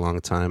quite a long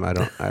time. I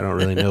don't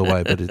really know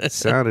why, but it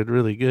sounded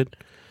really good.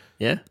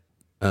 Yeah.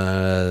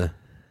 That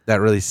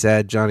really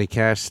sad Johnny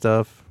Cash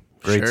stuff,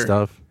 great Sure.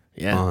 stuff.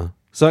 Yeah.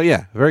 So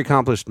yeah, very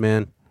accomplished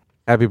man.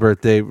 Happy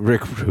birthday,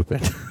 Rick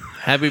Rubin.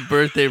 Happy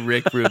birthday,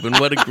 Rick Rubin.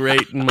 What a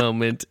great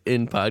moment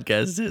in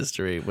podcast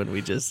history when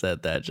we just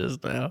said that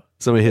just now.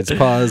 Somebody hits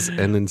pause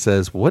and then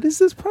says, "What is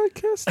this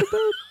podcast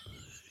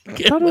about?"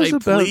 Can thought it was I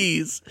about-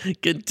 please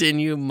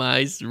continue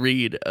my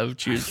read of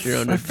Choose Your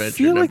Own I Adventure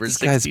feel like number this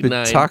guy's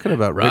 69? been talking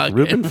about Rick Rock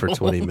Rubin and for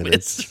 20 Roll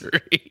minutes.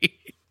 Mystery.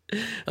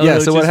 Yeah,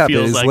 it so what just happened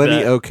feels is like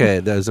Lenny, that. okay,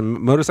 there's a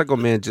motorcycle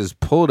man just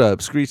pulled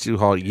up, screeched to a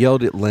halt,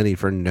 yelled at Lenny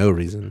for no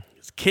reason.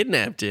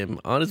 Kidnapped him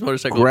on his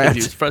motorcycle Grabbed-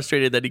 because he was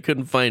frustrated that he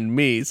couldn't find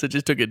me, so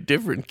just took a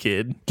different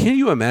kid. Can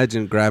you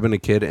imagine grabbing a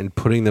kid and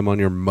putting them on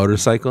your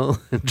motorcycle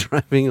and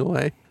driving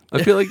away?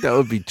 I feel like that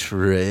would be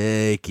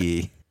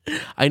tricky.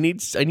 I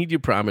need you to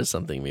promise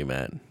something to me,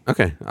 Matt.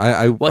 Okay,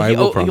 I Well,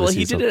 will promise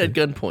he you did it at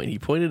something. gunpoint. He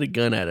pointed a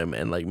gun at him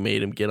and like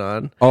made him get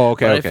on. Oh,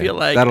 okay, But okay. I feel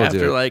like That'll do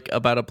after it. like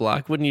about a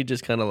block, wouldn't you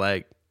just kind of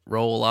like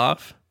roll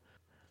off?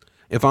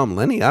 If I'm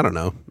Lenny, I don't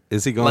know.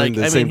 Is he going Like,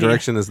 the I same mean, he-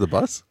 direction as the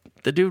bus?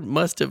 The dude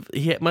must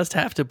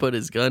have to put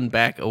his gun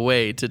back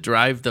away to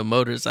drive the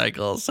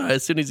motorcycle. So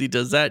as soon as he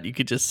does that, you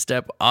could just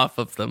step off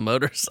of the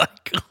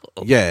motorcycle.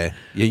 Yeah,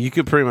 you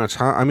could pretty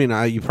much. I mean,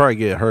 you probably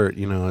get hurt.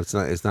 You know, it's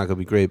not gonna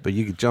be great, but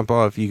you could jump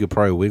off. You could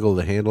probably wiggle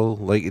the handle.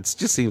 Like it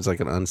just seems like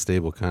an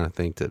unstable kind of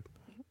thing to.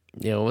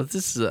 You know, well,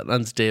 this is an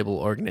unstable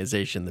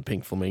organization, the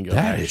Pink Flamingo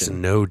That is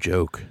Action. no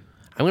joke.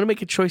 I'm going to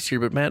make a choice here,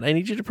 but Matt, I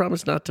need you to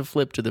promise not to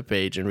flip to the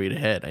page and read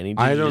ahead. I need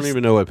you I to don't just-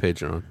 even know what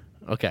page you're on.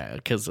 Okay,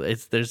 because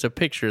there's a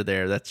picture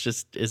there it's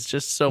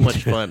just so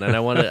much fun, and I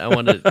want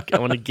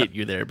to get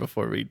you there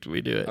before we do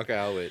it. Okay,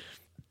 I'll wait.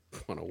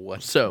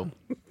 What? So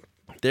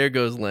there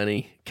goes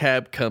Lenny.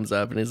 Cab comes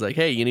up and he's like,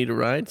 "Hey, you need a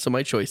ride?" So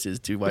my choice is: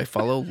 do I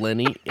follow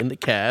Lenny in the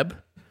cab,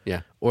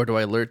 Yeah. or do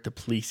I alert the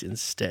police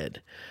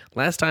instead?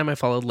 Last time I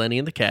followed Lenny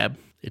in the cab,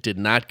 it did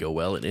not go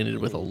well. It ended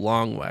with a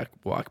long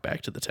walk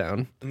back to the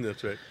town.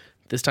 That's right.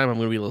 This time I'm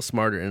going to be a little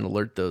smarter and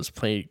alert those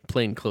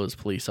plainclothes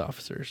police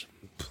officers.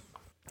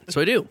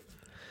 So I do.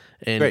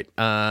 And Great.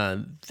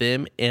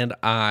 them and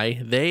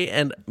they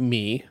and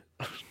me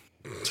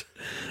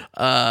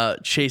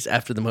chase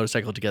after the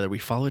motorcycle together. We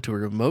follow it to a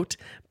remote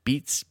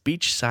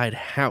beachside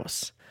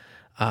house.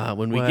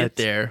 When we What? get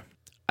there,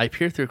 I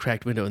peer through a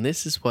cracked window, and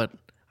this is what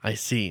I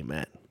see,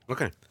 Matt.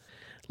 Okay.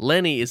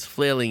 Lenny is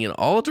flailing in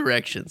all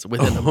directions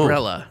with an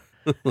umbrella.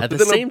 At the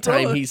With an same time,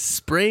 umbrella? he's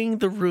spraying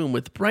the room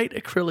with bright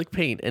acrylic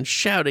paint and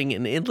shouting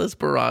an endless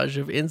barrage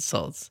of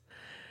insults.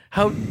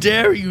 How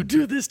dare you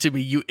do this to me,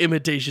 you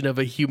imitation of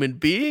a human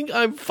being?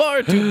 I'm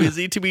far too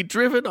busy to be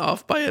driven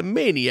off by a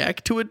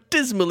maniac to a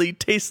dismally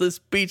tasteless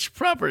beach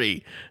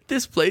property.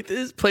 This place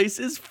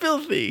is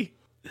filthy.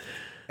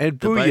 And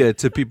booyah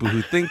to people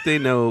who think they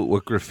know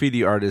what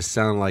graffiti artists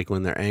sound like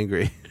when they're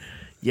angry.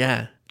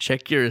 Yeah,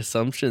 check your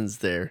assumptions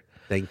there.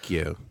 Thank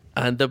you.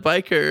 And the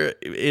biker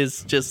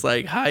is just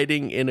like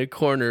hiding in a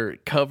corner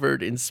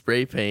covered in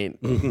spray paint,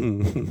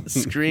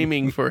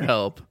 screaming for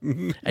help.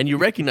 And you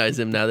recognize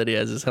him now that he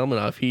has his helmet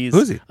off. He's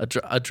Who's he?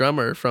 a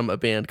drummer from a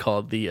band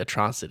called The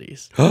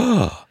Atrocities.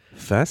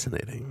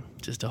 Fascinating.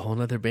 Just a whole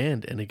nother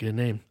band and a good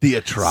name. The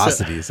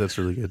Atrocities. That's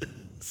really good.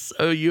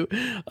 So you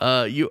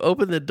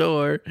open the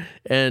door,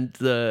 and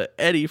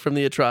Eddie from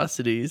The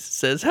Atrocities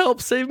says, "Help,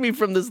 save me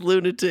from this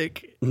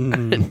lunatic."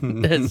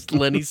 As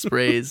Lenny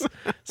sprays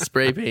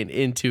spray paint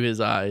into his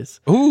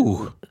eyes.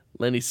 Ooh.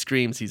 Lenny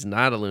screams he's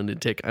not a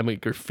lunatic. I'm a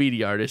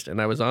graffiti artist, and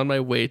I was on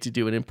my way to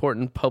do an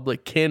important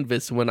public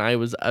canvas when I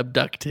was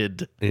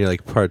abducted. And you're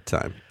like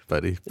part-time,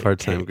 buddy.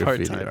 Part-time Okay,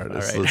 graffiti part-time.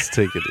 artist. All right. Let's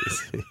take it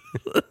easy.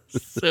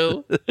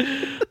 So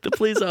the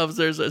police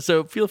officers.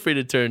 So feel free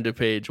to turn to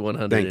page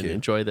 100 Thank and you.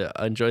 enjoy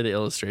the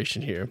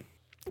illustration here.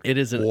 It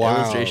is an Wow.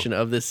 illustration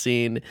of this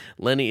scene.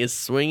 Lenny is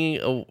swinging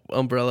an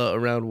umbrella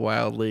around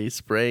wildly,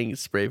 spraying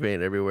spray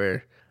paint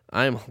everywhere.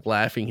 I'm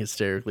laughing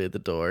hysterically at the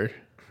door.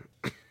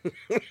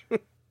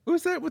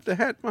 Who's that with the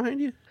hat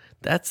behind you?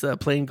 That's a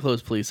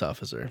plainclothes police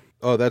officer.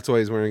 Oh, that's why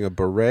he's wearing a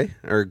beret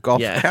or a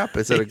golf cap.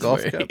 Is that a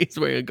golf cap? He's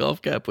wearing a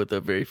golf cap with a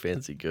very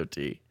fancy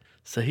goatee.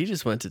 So he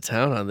just went to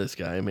town on this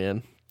guy,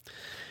 man.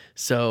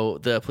 So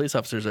the police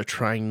officers are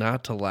trying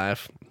not to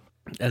laugh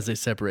as they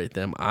separate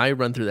them. I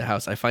run through the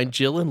house. I find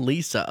Jill and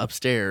Lisa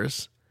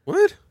upstairs.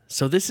 What?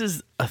 So this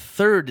is a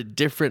third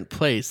different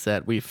place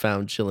that we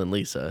found Jill and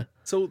Lisa.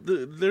 So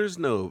there's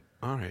no.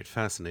 All right,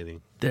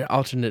 fascinating. They're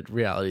alternate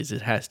realities.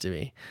 It has to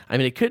be. I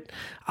mean, it could.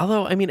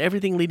 Although, I mean,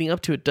 everything leading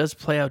up to it does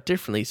play out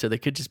differently. So they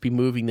could just be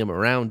moving them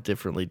around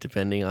differently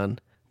depending on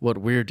what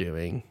we're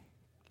doing.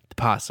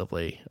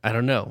 Possibly. I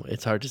don't know.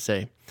 It's hard to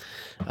say.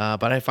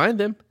 But I find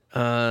them.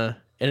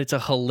 And it's a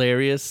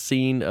hilarious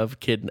scene of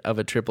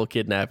a triple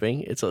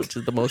kidnapping. It's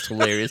just the most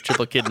hilarious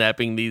triple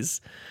kidnapping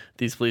these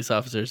police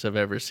officers have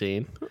ever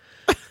seen.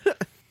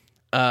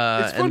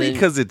 It's funny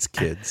because it's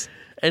kids.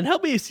 And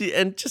help me see.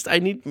 And just I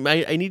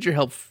need your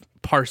help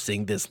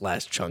parsing this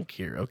last chunk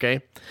here.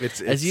 Okay.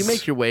 As you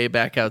make your way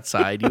back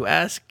outside, you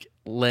ask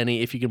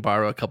Lenny if you can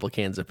borrow a couple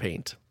cans of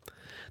paint.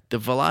 The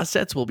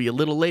Velocets will be a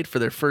little late for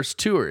their first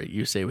tour,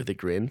 you say with a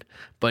grin,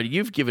 but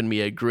you've given me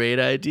a great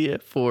idea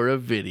for a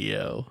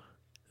video.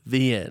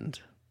 The end.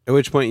 At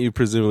which point you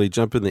presumably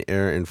jump in the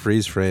air and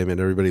freeze frame and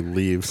everybody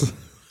leaves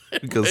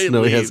because Everybody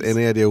nobody leaves. has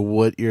any idea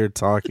what you're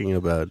talking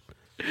about.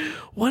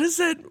 What is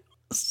that?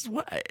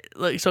 What,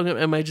 like, so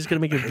am I just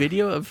going to make a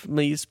video of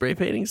me spray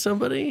painting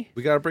somebody?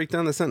 We got to break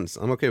down the sentence.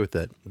 I'm okay with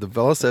that. The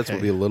Velocets Okay.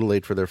 will be a little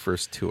late for their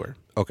first tour.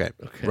 Okay.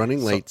 Running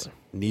so- late.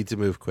 Need to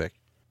move quick.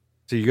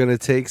 So you're going to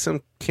take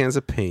some cans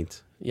of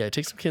paint. Yeah,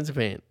 take some cans of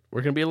paint.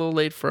 We're going to be a little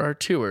late for our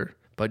tour,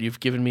 but you've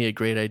given me a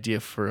great idea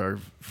for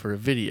a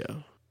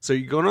video. So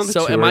you're going on the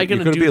So tour. am I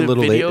gonna you're do be a the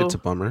little video? late. It's a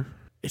bummer.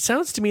 It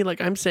sounds to me like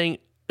I'm saying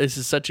this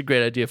is such a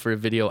great idea for a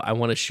video. I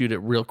want to shoot it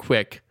real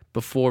quick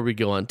before we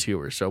go on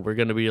tour. So we're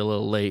going to be a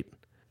little late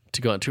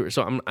to go on tour.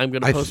 So I'm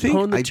going to I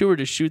postpone think the tour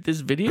to shoot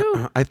this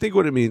video. I think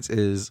what it means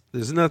is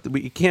there's nothing.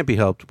 It can't be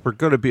helped. We're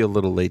going to be a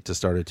little late to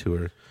start a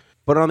tour.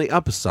 But on the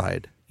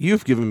upside,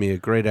 you've given me a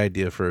great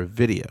idea for a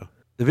video.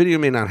 The video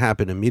may not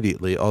happen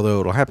immediately,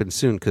 although it'll happen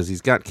soon because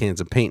he's got cans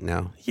of paint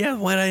now. Yeah,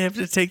 why'd I have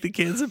to take the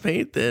cans of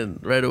paint then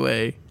right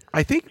away?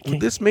 I think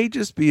this may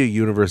just be a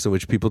universe in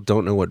which people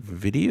don't know what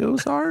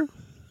videos are.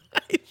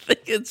 I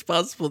think it's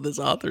possible this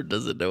author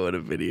doesn't know what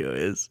a video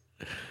is.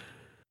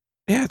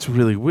 Yeah, it's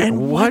really weird. And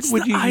what what's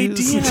would the you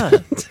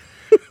idea?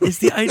 Is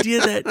the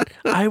idea that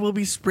I will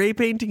be spray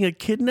painting a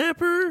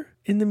kidnapper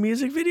in the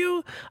music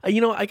video? I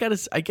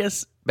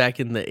guess back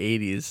in the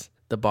 80s,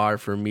 the bar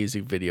for a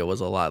music video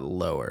was a lot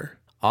lower.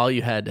 All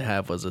you had to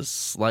have was a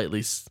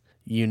slightly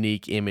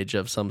unique image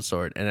of some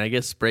sort. And I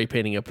guess spray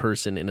painting a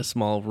person in a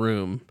small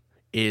room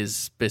is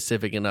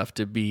specific enough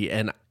to be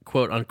an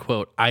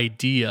quote-unquote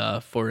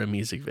idea for a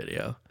music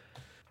video.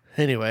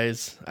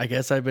 Anyways, I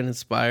guess I've been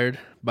inspired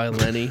by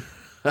Lenny.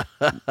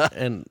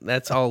 And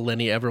that's all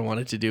Lenny ever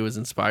wanted to do was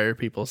inspire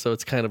people. So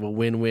it's kind of a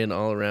win-win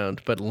all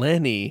around. But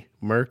Lenny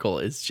Merkel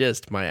is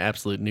just my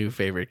absolute new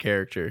favorite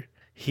character.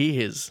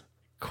 He is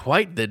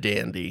quite the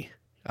dandy.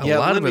 A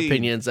lot of Lenny-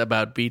 opinions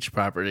about beach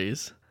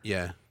properties.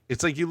 Yeah.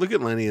 It's like you look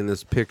at Lenny in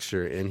this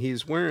picture, and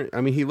he's wearing,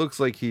 he looks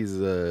like he's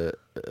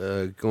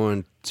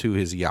going to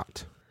his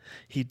yacht.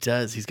 He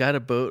does. He's got a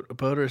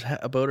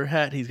boater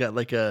hat. He's got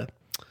like a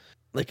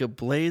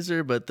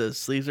blazer, but the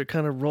sleeves are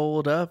kind of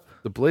rolled up.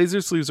 The blazer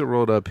sleeves are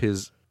rolled up.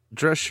 His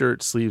dress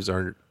shirt sleeves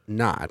are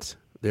not.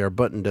 They are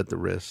buttoned at the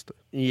wrist.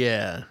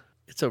 Yeah,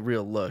 it's a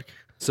real look.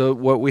 So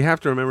what we have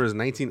to remember is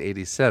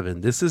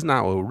 1987. This is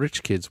not what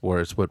rich kids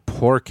wore. It's what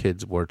poor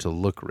kids wore to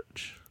look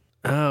rich.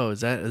 Oh, is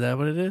that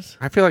what it is?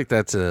 I feel like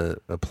that's a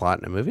plot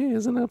in a movie.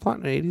 Isn't it a plot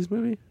in an 80s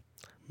movie?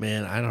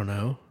 Man, I don't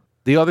know.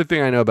 The other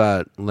thing I know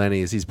about Lenny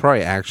is he's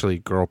probably actually a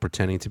girl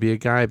pretending to be a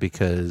guy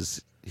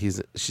because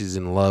she's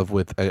in love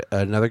with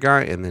another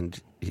guy, and then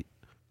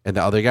and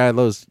the other guy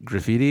loves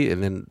graffiti,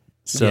 and then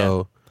It's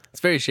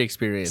very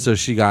Shakespearean. so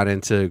she got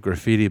into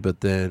graffiti, but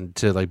then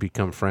to like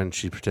become friends,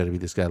 she pretended to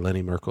be this guy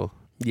Lenny Merkel.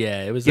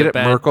 Yeah, it was Get a it,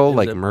 bad, Merkel, it was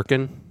like a-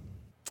 Merkin.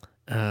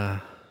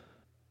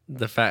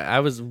 the fact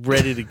I was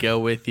ready to go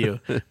with you,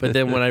 but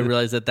then when I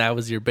realized that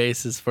was your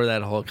basis for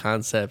that whole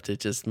concept, it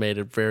just made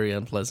it very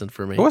unpleasant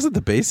for me. It wasn't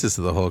the basis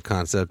of the whole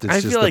concept. It's I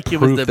just feel the like it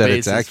proof was the that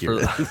it's basis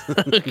accurate.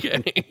 for.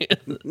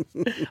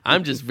 Okay,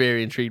 I'm just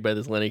very intrigued by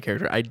this Lenny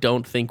character. I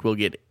don't think we'll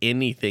get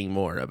anything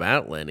more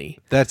about Lenny.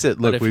 That's it.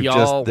 Look, But if we've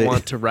y'all just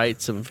want to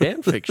write some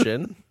fan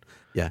fiction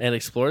Yeah. and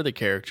explore the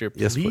character,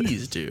 Yes, please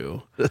please.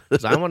 do.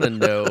 Because I want to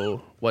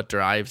know what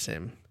drives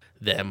them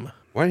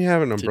Why do you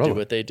have an to umbrella? do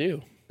what they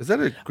do. Is that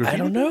a graffiti? I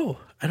don't know.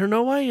 I don't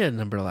know why he had an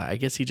umbrella. I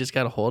guess he just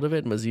got a hold of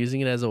it and was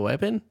using it as a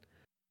weapon.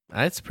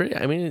 That's pretty.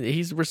 I mean,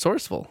 he's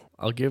resourceful.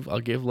 I'll give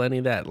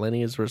Lenny that.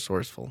 Lenny is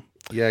resourceful.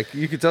 Yeah,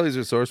 you can tell he's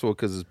resourceful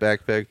because his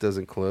backpack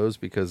doesn't close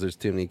because there's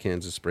too many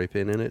cans of spray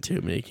paint in it.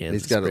 Too many And cans.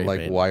 he's of got it spray like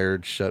paint.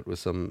 wired shut with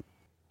some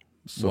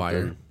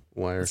Wire.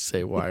 Wire.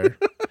 Say wire.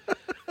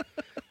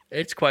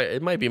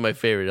 It might be my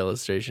favorite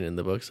illustration in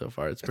the book so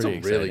far. It's It's pretty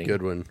a really exciting.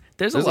 good one.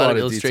 There's a lot of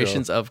detail.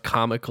 illustrations of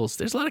comicals.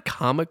 There's a lot of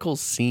comical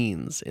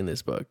scenes in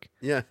this book.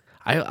 Yeah.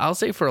 I'll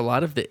say for a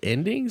lot of the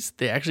endings,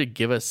 they actually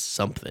give us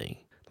something.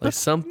 Like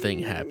something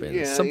happens.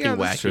 yeah, Something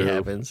that's wacky true.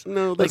 happens.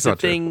 No, like that's the not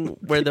true. thing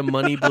where the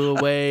money blew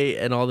away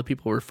and all the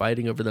people were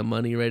fighting over the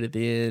money right at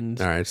the end.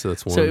 All right, so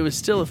that's one. So it was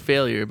still a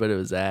failure, but it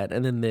was that.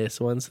 And then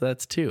this one, so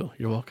that's 2.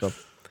 You're welcome.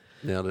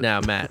 Nailed it. Now,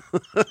 Matt,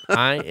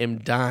 I am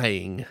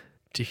dying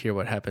to hear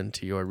what happened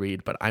to your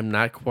read, but I'm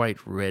not quite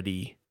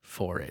ready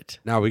for it.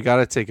 Now we got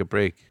to take a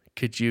break.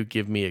 Could you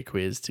give me a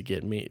quiz to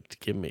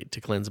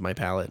cleanse my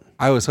palate?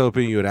 I was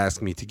hoping you would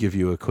ask me to give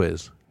you a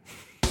quiz.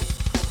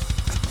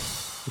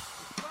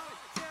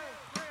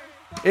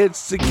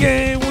 It's a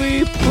game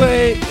we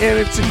play, and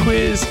it's a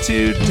quiz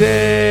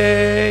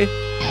today.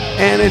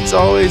 And it's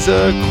always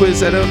a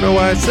quiz. I don't know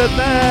why I said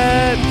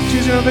that.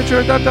 Choose your own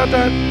adventure. ...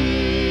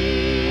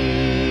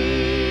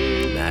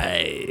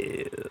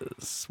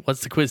 Nice.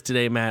 What's the quiz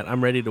today, Matt?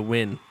 I'm ready to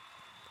win.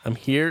 I'm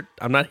here.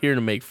 I'm not here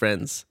to make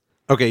friends.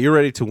 Okay, you're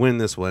ready to win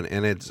this one,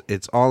 and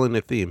it's all in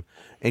the theme.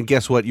 And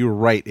guess what? You were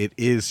right. It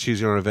is Choose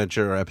Your Own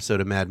Adventure or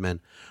episode of Mad Men.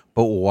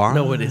 But why?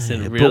 No, it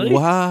isn't. Really? But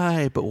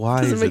why? But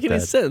why Doesn't is make it any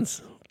that?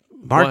 sense.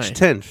 March Why?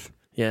 10th.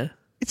 Yeah.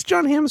 It's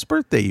John Hamm's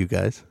birthday, you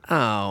guys.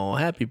 Oh,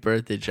 happy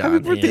birthday, John.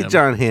 Happy birthday, Hamm.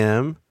 John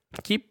Hamm.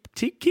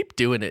 Keep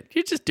doing it.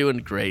 You're just doing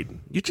great.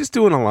 You're just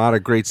doing a lot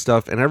of great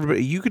stuff, and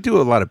everybody. You could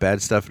do a lot of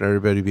bad stuff, and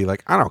everybody would be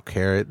like, "I don't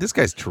care. This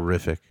guy's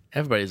terrific.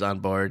 Everybody's on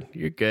board.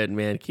 You're good,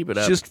 man. Keep it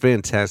It's up. just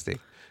fantastic."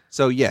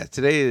 So yeah,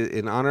 today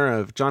in honor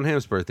of John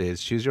Hamm's birthday,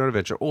 it's Choose Your Own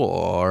Adventure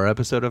or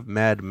episode of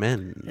Mad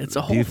Men. It's a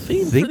Do whole you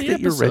theme think for the that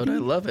you're episode. ready?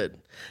 I love it.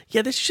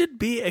 Yeah, this should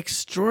be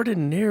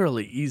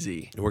extraordinarily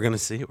easy. We're gonna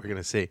see. We're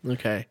gonna see.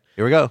 Okay.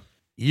 Here we go.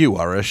 You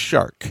are a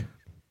shark.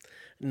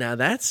 Now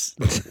that's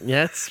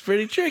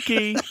pretty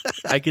tricky.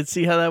 I could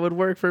see how that would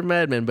work for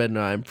Mad Men, but no,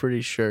 I'm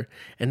pretty sure.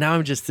 And now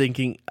I'm just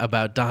thinking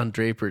about Don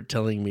Draper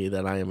telling me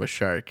that I am a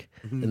shark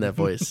in that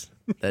voice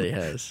that he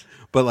has.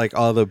 But like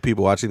all the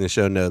people watching the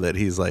show know that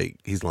he's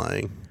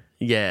lying.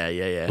 Yeah.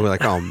 And we're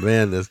like, oh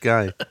man, this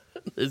guy.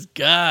 This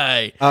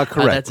guy. Correct.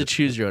 That's a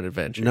choose your own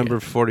adventure. Number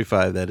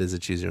 45. That is a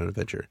Choose Your Own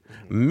Adventure.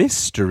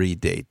 Mystery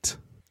date.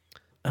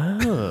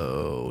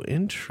 Oh,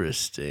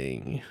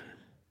 interesting.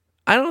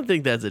 I don't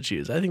think that's a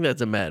choose. I think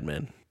that's a Mad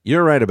Men.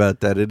 You're right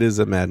about that. It is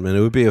a Mad Men. It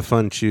would be a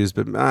fun choose,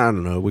 but I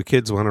don't know. Would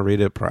kids want to read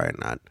it? Probably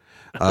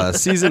not.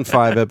 Season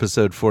 5,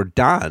 episode 4.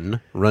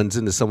 Don runs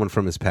into someone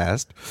from his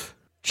past.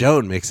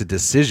 Joan makes a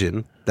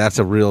decision. That's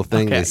a real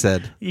thing, Okay. they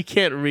said. You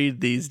can't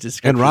read these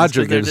descriptions. And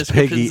Roger 'cause they're gives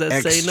Peggy descriptions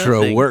that say extra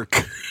nothing.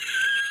 work.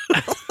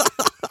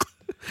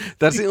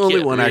 That's the only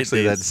can't one read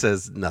actually that these.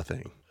 says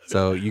nothing.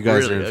 So you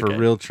guys Really? are in for Okay. a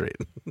real treat.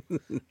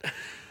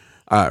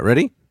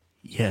 Ready?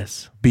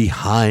 Yes.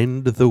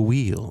 Behind the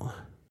Wheel.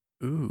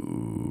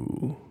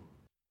 Ooh.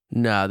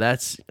 No,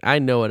 I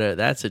know what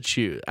that's a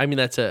choose. I mean,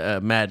 that's a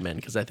Mad Men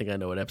because I think I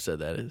know what episode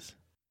that is.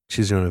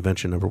 Choose Your Own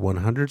Adventure number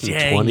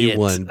 121.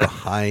 Dang it.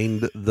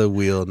 Behind the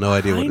Wheel. No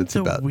idea what Behind it's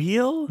the about.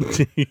 Wheel?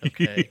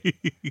 Okay.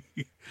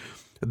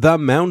 The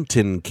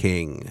Mountain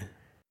King.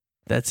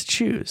 That's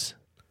choose.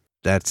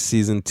 That's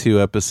season 2,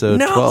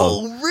 episode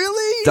 12. Really?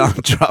 Don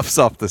drops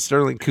off the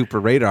Sterling Cooper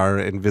radar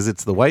and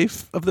visits the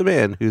wife of the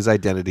man whose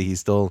identity he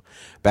stole.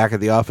 Back at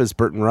the office,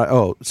 Bert and Roger.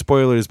 Oh,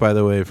 spoilers, by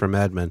the way, for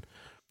Mad Men.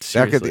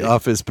 Back at the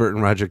office, Bert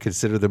and Roger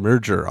consider the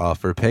merger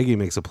offer. Peggy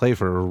makes a play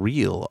for a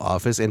real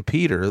office, and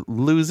Peter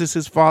loses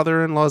his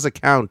father-in-law's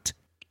account.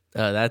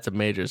 That's a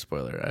major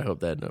spoiler. I hope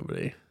that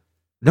nobody.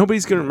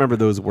 Nobody's going to remember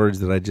those words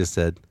that I just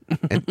said.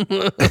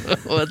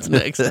 What's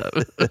next up?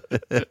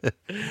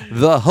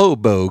 The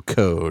Hobo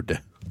Code.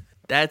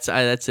 That's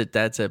it.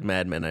 That's a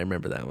Mad Men. I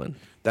remember that one.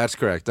 That's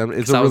correct.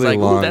 It's So a I was really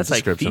like, ooh, long that's like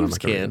description. I'm Thieves'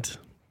 not gonna read Cant.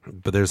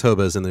 it. But there's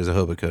hobos and there's a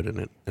hobo code in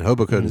it. And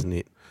hobo code is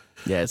neat.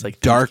 Yeah, it's like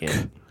Thieves' Dark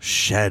Cant.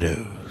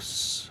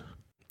 Shadows.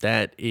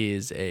 That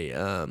is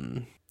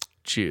a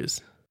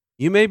choose.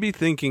 You may be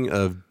thinking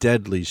of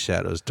Deadly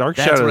Shadows. Dark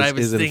That's what Shadows I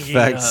was is in thinking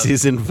fact of.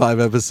 season 5,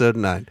 episode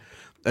 9.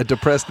 A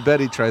depressed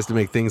Betty tries to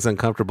make things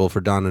uncomfortable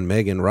for Don and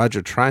Megan.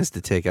 Roger tries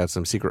to take out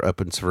some secret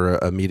weapons for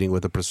a meeting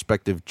with a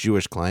prospective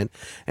Jewish client.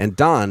 And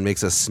Don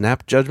makes a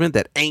snap judgment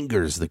that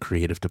angers the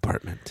creative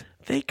department.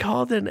 They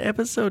called an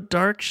episode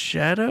Dark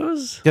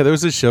Shadows? Yeah, there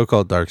was a show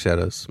called Dark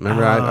Shadows.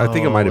 Remember? I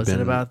think it might have was been.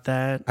 it about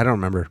that? I don't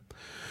remember.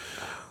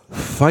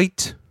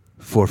 Fight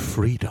for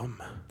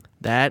Freedom.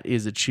 That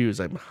is a choose.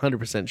 I'm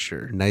 100%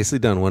 sure. Nicely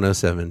done,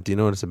 107. Do you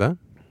know what it's about?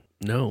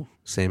 No.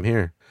 Same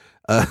here.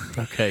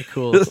 Okay,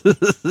 cool.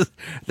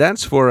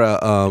 That's for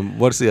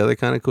what's the other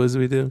kind of quiz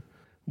we do?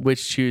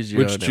 Which choose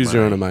your own? Which choose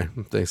your own am I?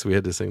 Thanks. We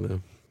had to sing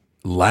them.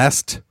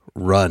 Last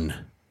Run.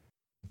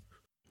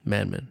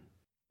 Mad Men.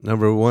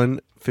 Number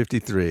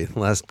 153.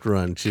 Last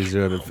Run. Choose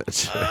your own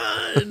adventure.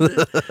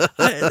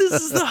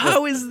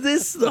 How is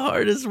this the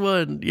hardest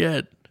one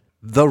yet?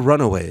 The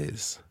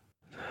Runaways.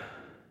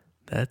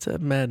 That's a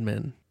Mad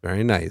Men.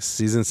 Very nice.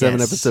 Season 7,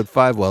 Yes. Episode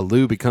 5, while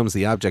Lou becomes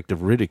the object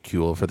of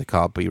ridicule for the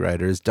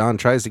copywriters, Don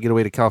tries to get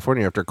away to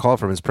California after a call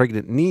from his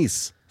pregnant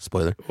niece.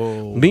 Spoiler.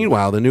 Oh.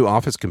 Meanwhile, the new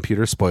office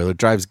computer, spoiler,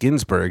 drives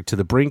Ginsburg to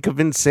the brink of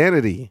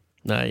insanity.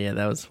 Nah, yeah,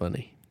 that was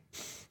funny.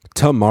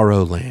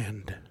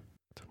 Tomorrowland.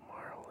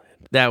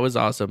 That was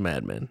also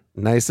Mad Men.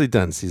 Nicely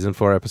done. Season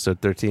 4,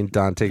 Episode 13.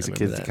 Don takes the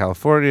remember kids to that.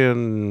 California,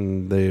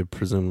 and they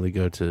presumably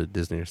go to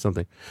Disney or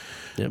something.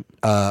 Yep.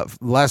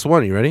 Last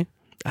one. You ready?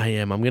 I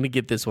am. I'm going to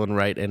get this one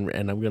right, and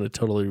I'm going to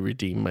totally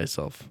redeem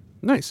myself.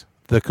 Nice.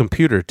 The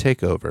computer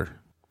takeover.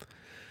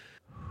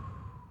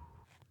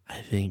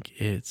 I think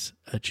it's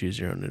a Choose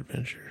Your Own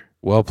Adventure.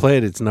 Well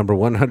played. It's number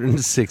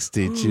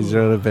 160. Choose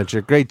your own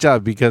adventure. Great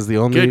job, because the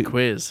only Good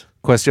quiz.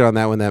 question on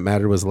that one that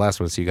mattered was the last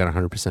one, so you got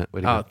 100%.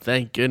 Way to Oh, go.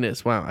 thank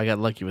goodness. Wow, I got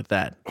lucky with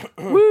that.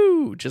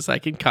 Woo! Just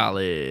like in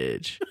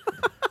college.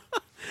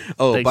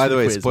 Oh, thanks by for the the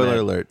way, quiz, spoiler Matt.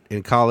 alert.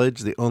 In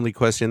college, the only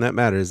question that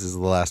matters is the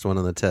last one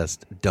on the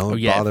test. Don't Oh,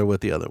 yeah. bother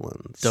with the other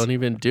ones. Don't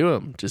even do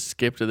them. Just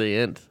skip to the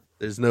end.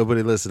 There's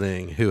nobody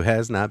listening who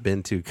has not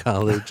been to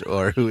college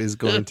or who is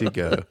going to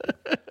go.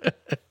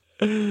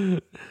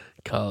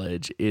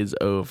 College is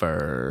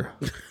over.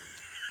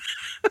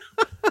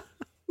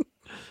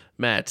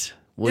 Matt,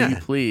 will you Yeah.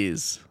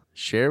 please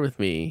share with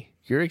me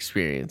your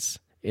experience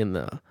in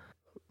the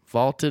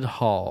vaulted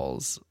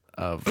halls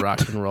of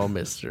rock and roll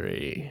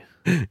mystery?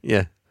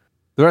 Yeah.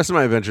 The rest of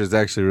my adventure is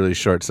actually really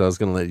short, so I was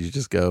going to let you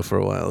just go for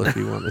a while if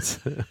you wanted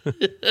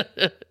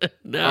to.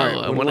 No, All right,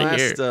 I want to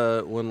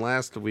hear. when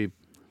last we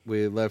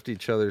left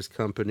each other's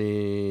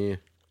company.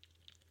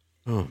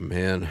 Oh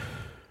man.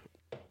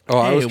 Oh,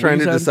 I Hey, was trying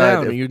to Lou's decide.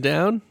 down. Are you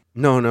down?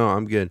 No,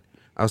 I'm good.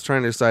 I was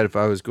trying to decide if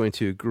I was going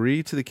to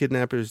agree to the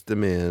kidnappers'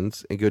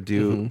 demands and go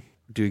do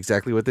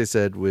exactly what they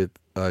said with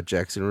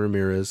Jackson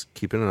Ramirez,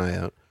 keeping an eye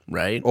out,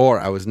 Right? or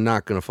I was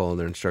not going to follow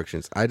their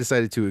instructions. I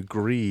decided to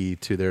agree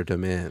to their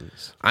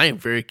demands. I am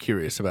very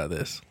curious about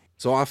this.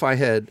 So off I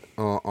head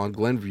on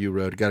Glenview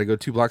Road. Got to go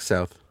 2 blocks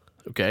south.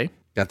 Okay.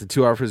 Got the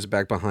 2 officers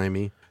back behind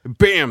me.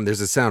 Bam!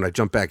 There's a sound. I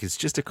jump back. It's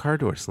just a car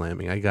door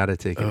slamming. I gotta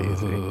take it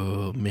easy.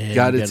 Oh man,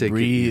 Gotta you gotta take it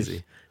breathe.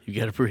 easy. You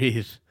gotta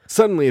breathe.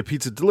 Suddenly, a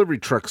pizza delivery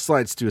truck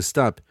slides to a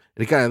stop,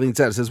 and a guy leans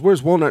out and says,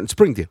 "Where's Walnut and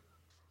Springdale?"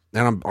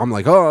 And I'm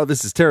like, "Oh,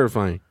 this is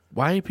terrifying."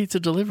 Why a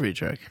pizza delivery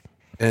truck?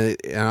 And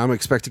I'm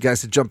expecting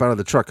guys to jump out of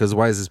the truck, because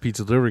why is this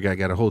pizza delivery guy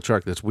got a whole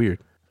truck? That's weird.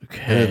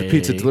 Okay. And then the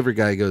pizza delivery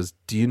guy goes,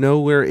 "Do you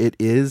know where it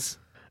is?"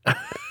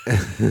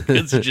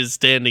 It's just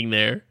standing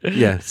there.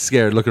 Yeah,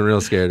 scared, looking real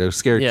scared. A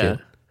scared Yeah. kid.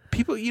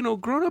 People,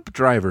 grown-up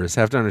drivers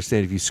have to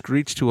understand, if you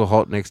screech to a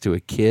halt next to a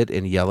kid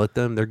and yell at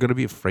them, they're going to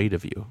be afraid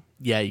of you.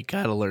 Yeah, you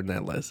gotta learn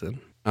that lesson.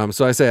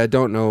 So I say, I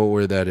don't know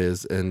where that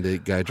is, and the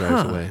guy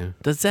drives away.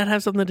 Does that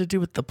have something to do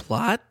with the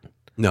plot?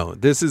 No,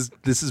 this is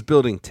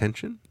building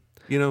tension.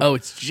 Oh,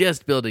 it's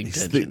just building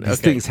These tension. these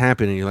Okay. things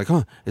happen, and you're like,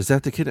 "Oh, is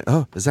that the kid?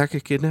 Oh, is that the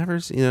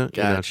kidnappers?" You're not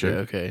Gotcha. sure.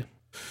 Okay.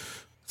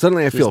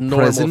 Suddenly, I Just feel normal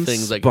presence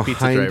things like a pizza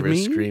behind driver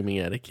me. screaming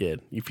at a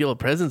kid. You feel a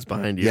presence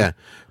behind you. Yeah,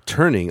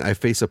 turning, I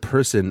face a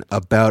person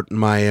about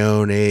my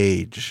own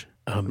age.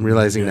 I'm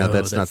realizing now No,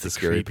 that's not the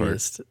scary part.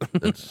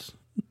 creepiest.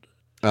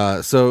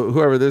 So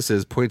whoever this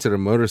is points at a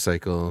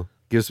motorcycle,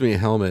 gives me a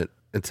helmet,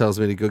 and tells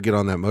me to go get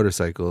on that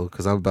motorcycle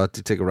because I'm about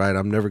to take a ride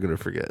I'm never going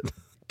to forget.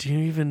 Do you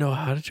even know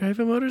how to drive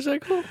a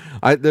motorcycle?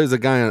 There's a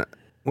guy on.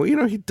 Well,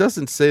 he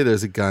doesn't say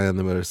there's a guy on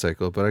the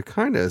motorcycle, but I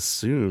kind of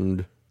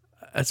assumed.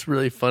 That's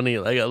really funny.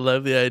 Like, I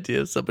love the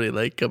idea of somebody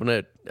like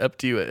coming up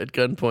to you at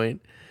gunpoint,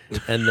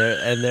 and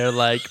they're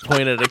like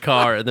pointing at a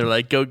car, and they're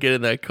like, "Go get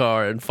in that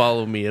car and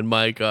follow me in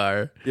my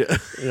car." Yeah.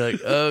 You're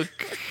like,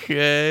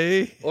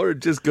 okay. Or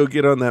just go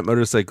get on that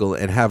motorcycle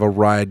and have a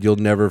ride you'll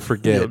never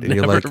forget. You'll and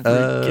you're never like,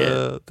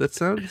 forget. that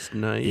sounds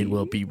nice. It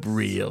will be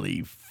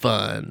really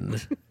fun.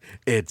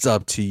 It's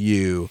up to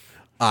you.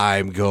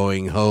 I'm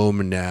going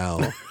home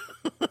now.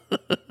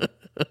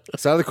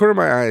 So out of the corner of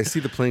my eye, I see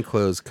the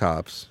plainclothes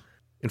cops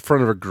in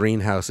front of a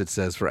greenhouse, it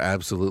says, for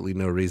absolutely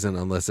no reason,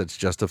 unless it's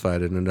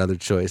justified in another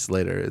choice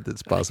later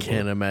that's possible.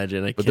 Can't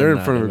imagine. But they're in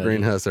cannot front of a imagine.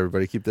 greenhouse,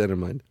 everybody. Keep that in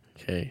mind.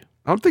 Okay.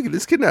 I'm thinking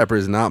this kidnapper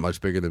is not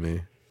much bigger than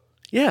me.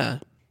 Yeah.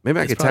 Maybe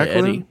I It's could probably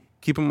tackle Eddie. him,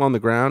 keep him on the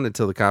ground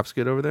until the cops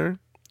get over there.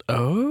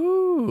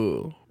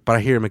 Oh. But I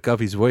hear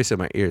McGuffey's voice in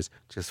my ears.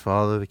 Just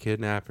follow the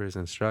kidnapper's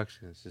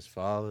instructions. Just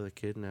follow the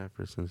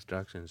kidnapper's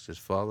instructions. Just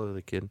follow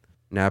the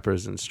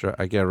kidnapper's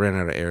instructions. I ran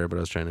out of air, but I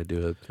was trying to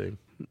do a thing.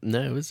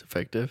 No, it was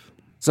effective.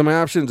 So my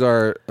options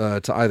are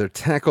to either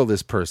tackle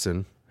this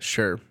person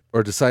Sure.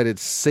 or decide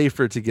it's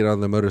safer to get on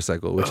the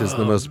motorcycle, which is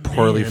the most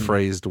poorly man.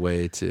 phrased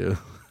way to.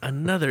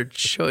 Another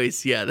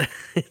choice. Yeah.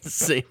 It's the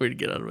same way to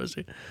get on a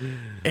motorcycle.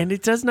 And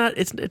it does not,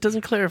 it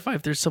doesn't clarify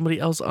if there's somebody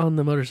else on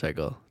the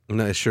motorcycle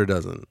No, it sure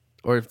doesn't.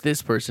 or if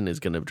this person is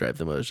going to drive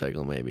the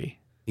motorcycle, maybe.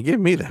 He gave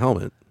me the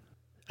helmet.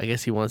 I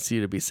guess he wants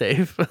you to be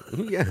safe.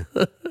 Yeah.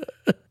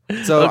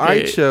 So I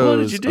Okay, chose.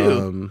 what did you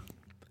do?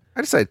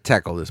 I decided to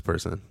tackle this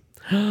person.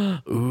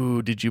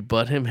 Ooh, did you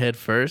butt him head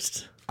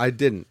first? I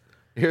didn't.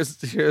 Here's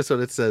what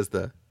it says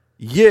though.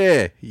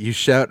 Yeah, you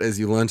shout as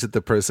you lunge at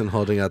the person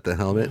holding out the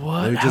helmet.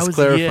 What? Let me How just is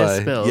clarify. yeah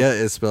spelled? Yeah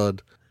is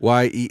spelled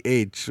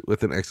YEH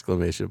with an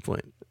exclamation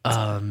point.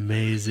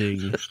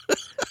 Amazing.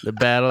 The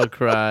battle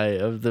cry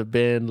of the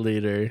band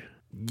leader.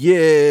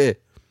 Yeah.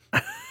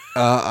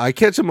 I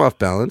catch him off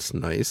balance.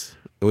 Nice.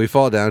 And we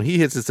fall down. He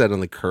hits his head on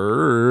the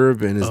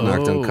curb and is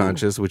knocked Oh.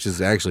 unconscious, which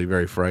is actually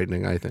very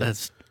frightening, I think.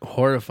 That's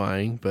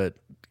horrifying, but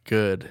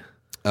good.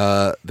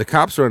 The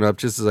cops run up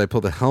just as I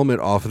pull the helmet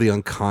off of the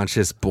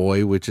unconscious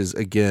boy, which is,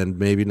 again,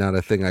 maybe not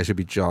a thing I should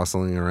be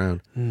jostling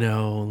around.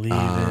 No, leave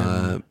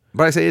him.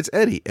 But I say it's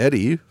Eddie.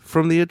 Eddie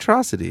from the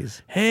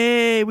Atrocities.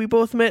 Hey, we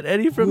both met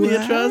Eddie from the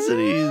What?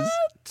 Atrocities.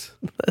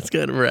 That's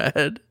kind of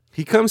rad.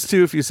 He comes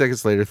to a few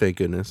seconds later, thank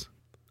goodness.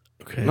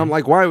 Okay. And I'm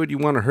like, why would you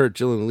want to hurt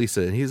Jill and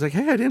Lisa? And he's like,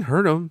 hey, I didn't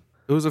hurt him.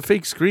 It was a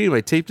fake scream.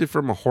 I taped it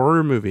from a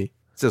horror movie.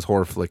 It says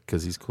horror flick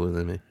because he's cooler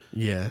than me.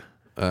 Yeah.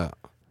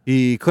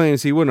 He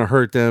claims he wouldn't have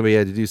hurt them, but he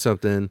had to do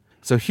something.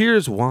 So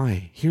here's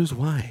why.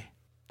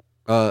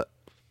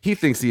 He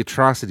thinks the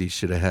Atrocities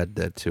should have had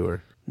that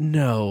tour.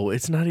 No,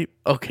 it's not even.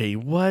 Okay,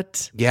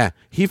 what? Yeah,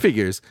 he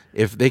figures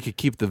if they could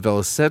keep the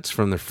Velocettes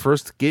from their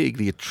first gig,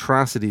 the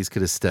Atrocities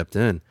could have stepped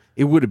in.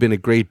 It would have been a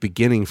great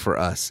beginning for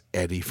us,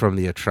 Eddie from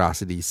the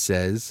Atrocities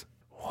says.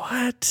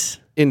 What?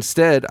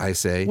 Instead, I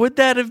say, Would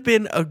that have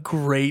been a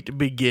great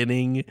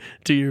beginning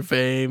to your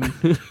fame?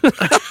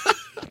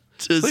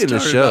 To Playing the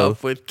start show.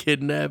 off with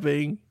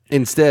kidnapping?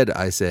 instead,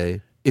 I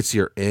say, it's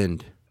your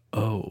end.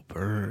 Oh,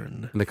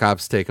 burn. And the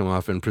cops take him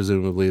off and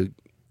presumably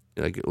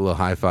like a little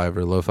high five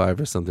or low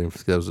five or something.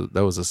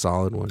 That was a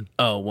solid one.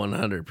 Oh,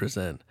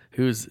 100%.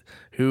 Who's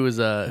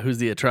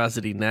the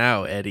atrocity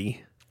now,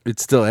 Eddie?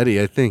 It's still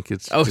Eddie, I think.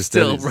 It's Oh, just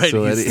still, Eddie. right.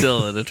 Still He's Eddie.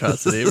 still an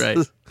atrocity, right?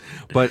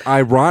 But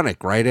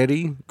ironic, right,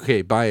 Eddie?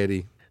 Okay, bye,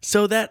 Eddie.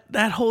 So that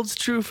holds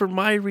true for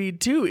my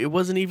read, too. It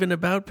wasn't even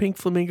about Pink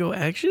Flamingo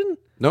Action?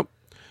 Nope.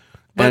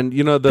 But and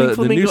you know Pink the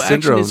Flamingo new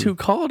Action syndrome. is who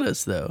called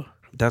us, though.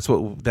 That's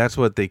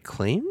what they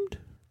claimed.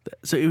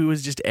 So it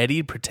was just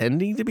Eddie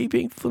pretending to be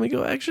Pink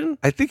Flamingo Action?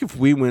 I think if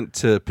we went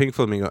to Pink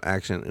Flamingo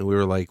Action and we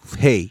were like,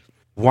 "Hey,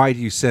 why do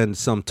you send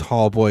some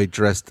tall boy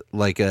dressed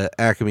like a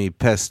Acme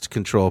pest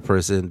control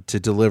person to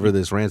deliver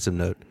this ransom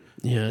note?"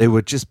 Yeah. They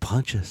would just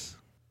punch us.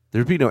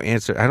 There'd be no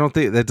answer. I don't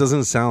think that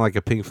doesn't sound like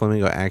a Pink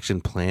Flamingo Action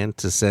plan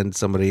to send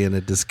somebody in a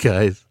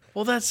disguise.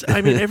 Well,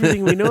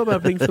 everything we know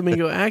about Pink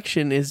Flamingo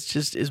Action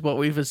is what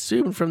we've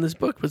assumed from this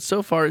book, but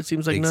so far it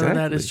seems like none of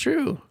that is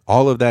true.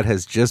 All of that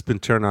has just been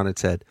turned on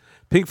its head.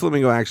 Pink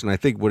Flamingo Action, I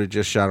think, would have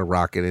just shot a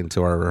rocket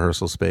into our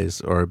rehearsal space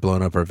or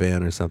blown up our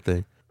van or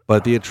something.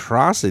 But the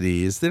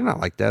Atrocities, they're not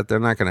like that. They're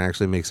not going to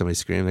actually make somebody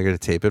scream. They're going to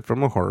tape it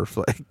from a horror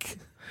flick.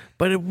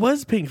 But it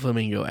was Pink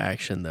Flamingo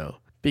Action, though,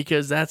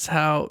 because that's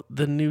how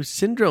the new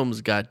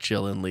Syndromes got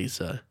Jill and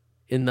Lisa.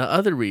 In the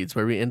other reads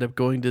where we end up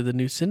going to the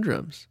new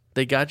Syndromes,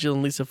 they got Jill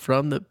and Lisa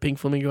from the Pink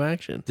Flamingo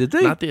Action. Did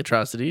they? Not the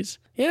Atrocities.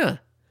 Yeah.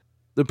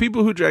 The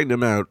people who dragged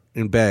them out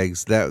in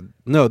bags,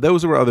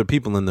 those were other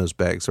people in those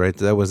bags, right?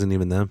 That wasn't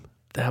even them.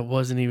 That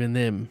wasn't even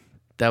them.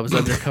 That was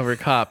undercover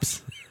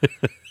cops.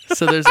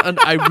 So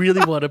I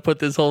really want to put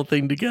this whole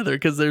thing together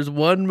because there's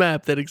one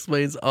map that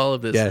explains all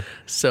of this. Yeah.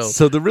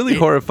 So the really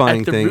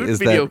horrifying at the thing Root is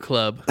Video that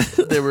Club,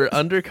 there were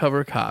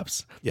undercover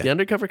cops. Yeah. The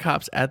undercover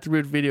cops at the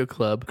Root Video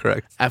Club,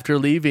 Correct. after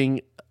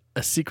leaving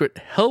a secret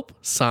help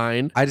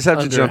sign. I just have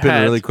to under jump a in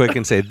hat, really quick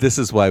and say this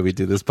is why we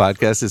do this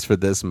podcast is for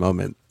this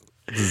moment.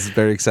 This is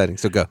very exciting.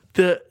 So go.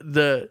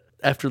 The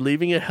after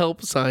leaving a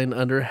help sign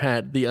under a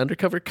hat, the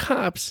undercover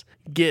cops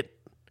get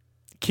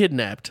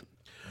kidnapped.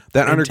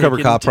 That And undercover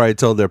taken cop to- probably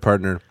told their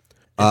partner,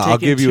 I'll taken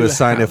give you to a a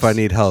sign if I house.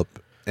 need help.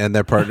 And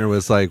their partner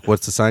was like,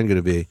 what's the sign going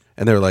to be?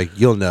 And they were like,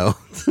 you'll know.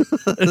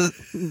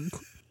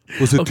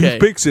 Was it Okay.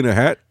 toothpicks in a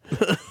hat?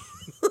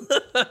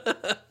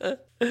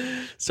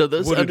 So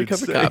those What did it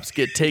undercover say? cops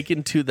get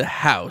taken to the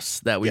house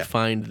that we Yeah.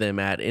 find them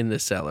at in the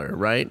cellar,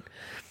 right?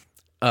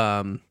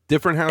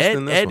 Different house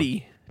than this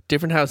Eddie,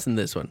 different house than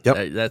this one.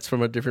 Yep. That's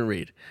from a different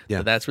read. Yeah.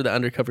 But that's where the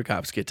undercover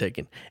cops get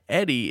taken.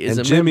 Eddie one. is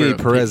And a Jimmy member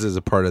of Perez is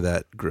a part of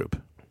that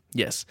group.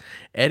 Yes.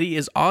 Eddie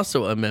is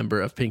also a member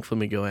of Pink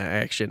Flamingo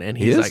Action, and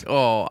He he's is? like,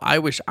 oh, I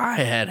wish I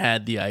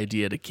had the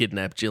idea to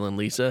kidnap Jill and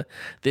Lisa.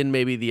 Then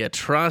maybe the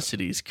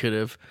Atrocities could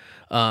have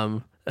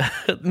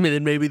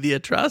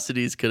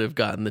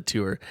gotten the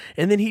tour.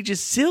 And then he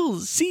just still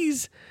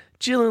sees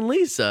Jill and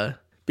Lisa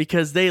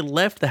because they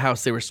left the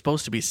house they were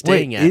supposed to be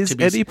staying Wait, at. is to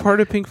be Eddie part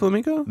of Pink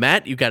Flamingo?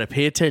 Matt, you got to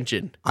pay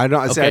attention. I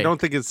don't Okay.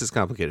 think it's this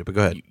complicated, but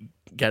go ahead.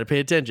 Got to pay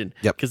attention.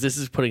 Yep. Because this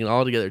is putting it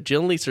all together.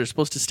 Jill and Lisa are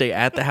supposed to stay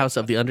at the house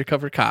of the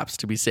undercover cops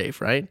to be safe,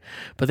 right?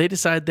 But they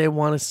decide they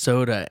want a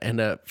soda and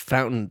a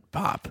fountain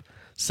pop.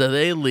 So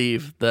they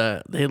leave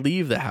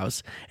the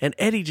house, and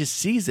Eddie just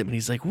sees them, and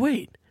he's like,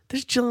 wait,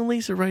 there's Jill and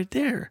Lisa right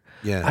there.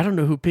 Yeah. I don't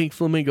know who Pink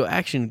Flamingo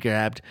Action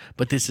grabbed,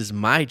 but this is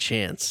my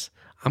chance.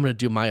 I'm going to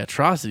do my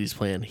atrocities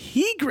plan.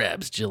 He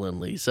grabs Jill and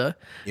Lisa,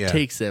 Yeah.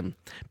 takes them.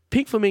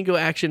 Pink Flamingo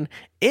Action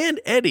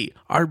and Eddie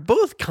are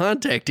both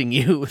contacting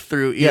you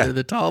through either Yeah,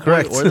 the tall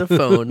correct. boy or the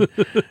phone,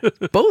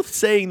 both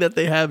saying that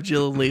they have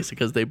Jill and Lisa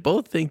because they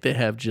both think they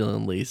have Jill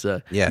and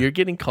Lisa. Yeah. You're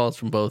getting calls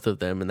from both of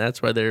them, and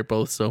that's why they're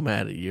both so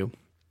mad at you.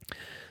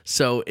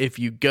 So if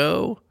you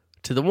go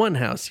to the one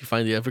house, you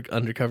find the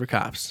undercover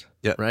cops,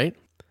 Yeah. right?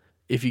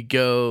 If you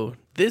go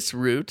this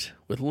route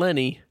with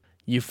Lenny,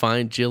 you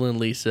find Jill and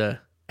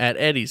Lisa at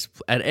Eddie's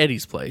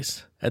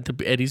place, at the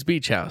Eddie's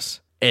beach house.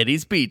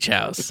 Eddie's beach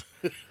house.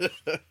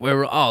 Where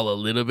we're all a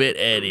little bit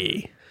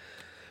Eddie.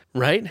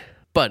 Right?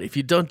 But if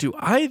you don't do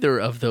either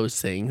of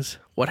those things,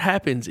 what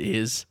happens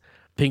is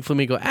Pink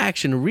Flamingo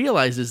Action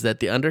realizes that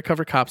the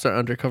undercover cops are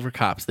undercover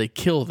cops. They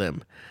kill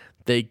them.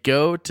 They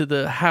go to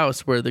the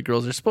house where the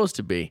girls are supposed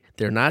to be.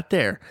 They're not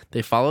there.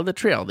 They follow the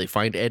trail. They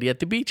find Eddie at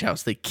the beach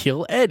house. They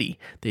kill Eddie.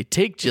 They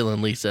take Jill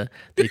and Lisa.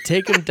 They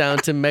take them down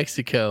to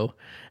Mexico.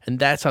 And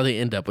that's how they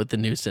end up with the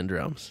new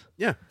syndromes.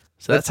 Yeah.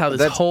 So that's how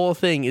this whole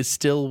thing is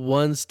still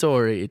one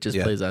story. It just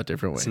Yeah. plays out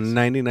different ways. It's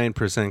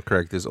 99%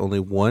 correct. There's only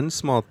one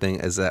small thing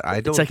is that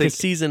I don't It's like a think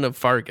season of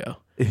Fargo.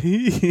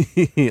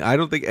 I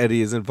don't think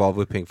Eddie is involved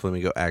with Pink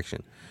Flamingo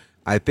Action.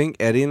 I think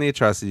Eddie and the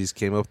Atrocities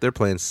came up with their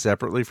plans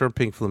separately from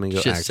Pink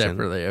Flamingo Just Action.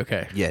 separately,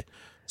 okay. Yeah.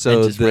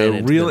 So just ran the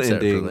into real them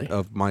ending separately.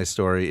 of my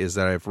story is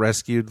that I've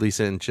rescued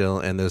Lisa and Jill,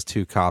 and those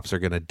two cops are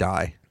going to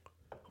die.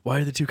 Why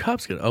are the two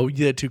cops going? Oh,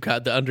 yeah,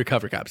 the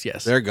undercover cops.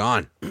 Yes, They're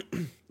gone.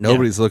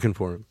 Nobody's looking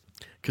for them.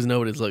 because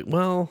nobody's like,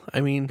 well, I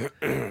mean,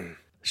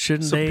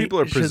 shouldn't Some they? people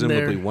are shouldn't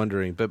presumably there-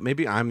 wondering, but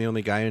maybe I'm the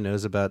only guy who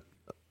knows about.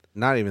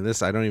 Not even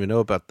this. I don't even know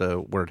about the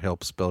word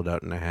 "help" spelled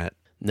out in a hat.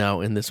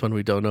 No, in this one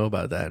we don't know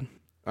about that.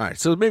 All right,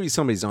 so maybe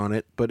somebody's on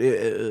it, but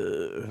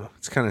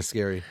it's kind of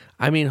scary.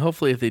 I mean,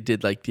 hopefully, if they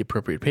did like the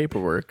appropriate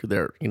paperwork,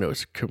 their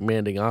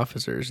commanding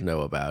officers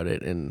know about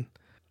it and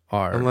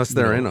are Unless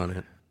they're in on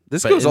it.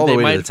 This But goes all the they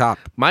way might- to the top.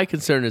 My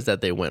concern is that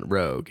they went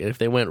rogue, and if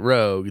they went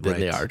rogue, then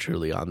they Right. are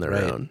truly on their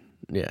Right. own.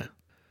 Yeah.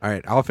 All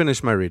right, I'll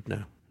finish my read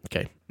now.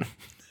 Okay.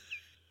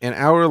 An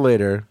hour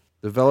later,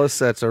 the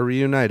Velocets are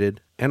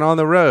reunited and on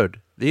the road.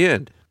 The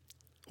end.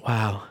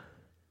 Wow.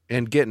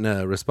 And getting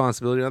a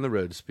responsibility on the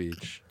road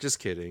speech. Just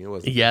kidding. It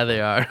wasn't. Yeah,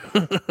 they are.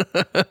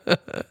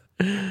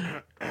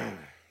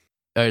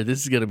 All right,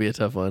 this is gonna be a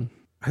tough one.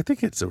 I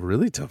think it's a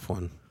really tough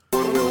one.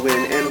 One will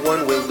win and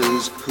one will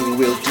lose. Who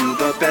will do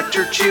the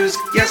better choose?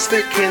 Yes,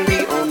 there can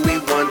be only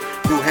one.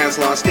 Who has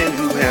lost and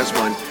who has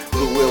won?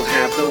 Who will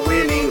have the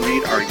winning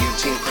read? Are you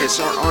Team Chris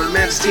or on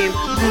Matt's team?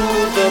 Who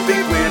will the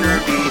big winner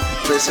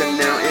be? Listen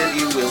now and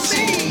you will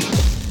see.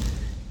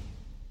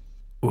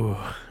 Ooh,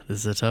 this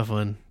is a tough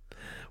one.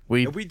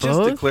 We just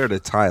both, declared a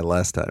tie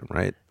last time,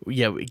 right? Because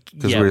yeah, we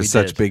were we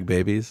such did. big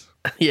babies.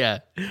 Yeah,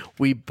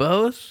 we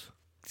both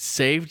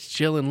saved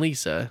Jill and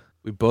Lisa.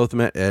 We both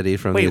met Eddie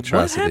from the Wait, what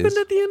Atrocities. happened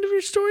at the end of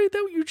your story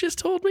that you just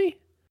told me?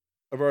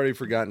 I've already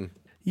forgotten.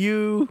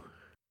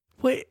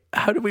 Wait,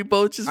 how did we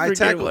both just I forget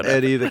tackled what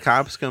Eddie. The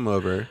cops come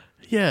over.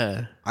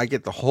 Yeah. I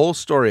get the whole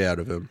story out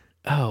of him.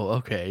 Oh,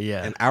 okay,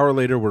 yeah. An hour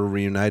later, we're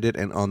reunited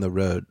and on the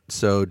road.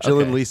 So Jill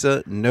and Okay.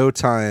 Lisa, no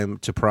time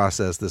to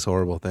process this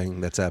horrible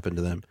thing that's happened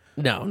to them.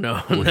 No,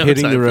 We're no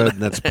hitting time the for road, that.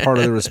 and that's part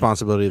of the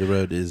responsibility of the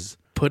road is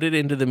Put it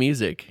into the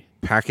music.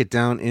 pack it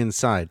down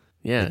inside.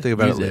 Yeah, And think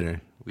about it use it.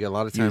 later. We got a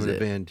lot of time Use in the it.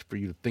 band for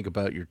you to think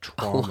about your A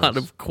traumas. lot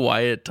of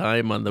quiet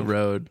time on the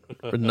road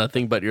with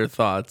nothing but your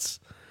thoughts.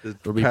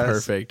 It'll be Pass-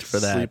 perfect for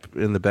that. Sleep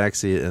in the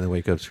backseat and then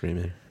wake up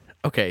screaming.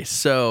 Okay,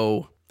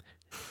 so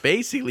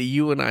basically,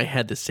 you and I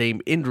had the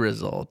same end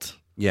result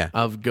Yeah,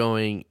 of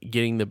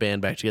getting the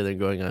band back together and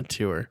going on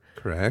tour.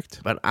 correct.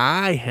 But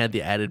I had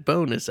the added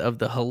bonus of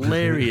the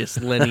hilarious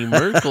Lenny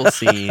Merkel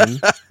scene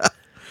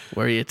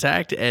where he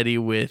attacking Eddie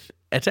with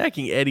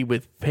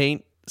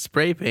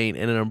spray paint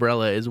and an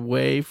umbrella is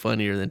way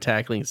funnier than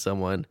tackling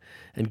someone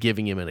and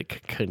giving him a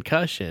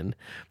concussion.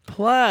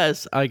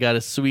 Plus, I got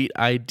a sweet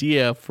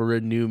idea for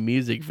a new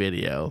music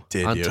video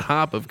Did on you?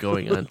 top of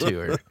going on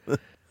tour.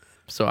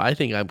 So I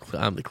think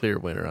I'm the clear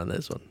winner on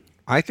this one.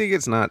 I think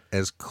it's not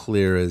as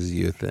clear as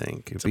you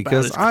think It's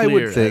because about as I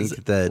would clear think as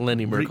that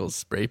Lenny Merkel's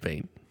spray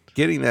paint,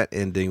 getting that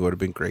ending would have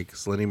been great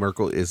because Lenny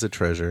Merkel is a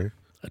treasure.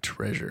 a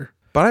treasure.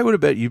 But I would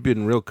have bet you've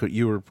been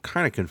you were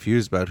kind of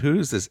confused about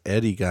who's this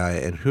Eddie guy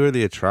and who are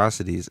the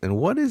Atrocities and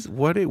why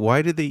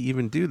did they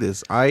even do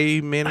this?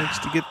 I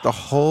managed to get the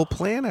whole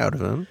plan out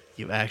of him.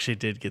 You actually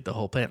did get the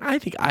whole plan. I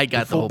think I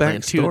got the full whole plan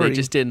too. They backstory.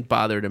 just didn't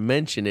bother to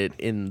mention it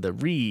in the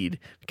read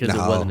because it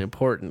No. wasn't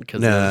important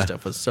because the Nah. other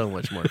stuff was so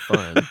much more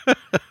fun.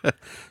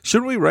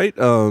 Shouldn't we write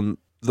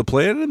the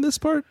plan in this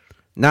part?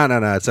 No,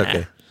 it's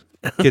okay.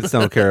 Kids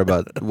don't care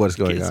about what's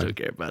going Kids on. don't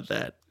care about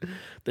that.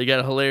 They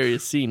got a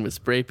hilarious scene with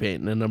spray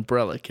paint and an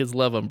umbrella. Kids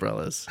love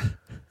umbrellas.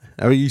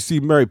 I mean, you see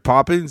Mary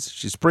Poppins,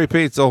 she spray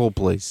paints the whole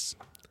place.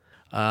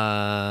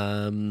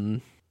 I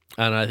don't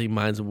know. I think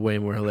mine's way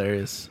more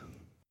hilarious.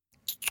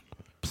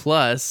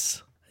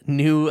 Plus,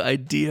 new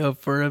idea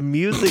for a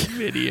music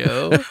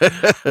video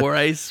where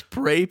I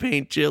spray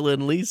paint Jill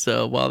and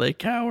Lisa while they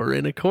cower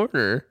in a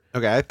corner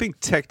Okay, I think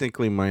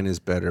technically mine is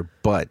better,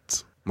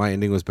 but my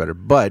ending was better.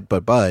 But.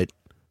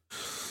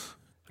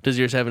 Does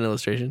yours have an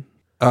illustration?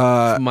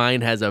 Uh,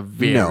 Mine has a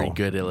very no.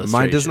 good illustration.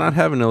 Mine does not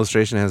have an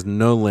illustration. It has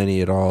no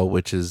Lenny at all,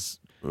 which is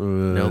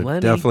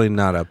Lenny? definitely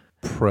not a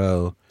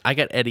pro. I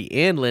got Eddie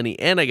and Lenny,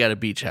 and I got a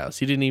beach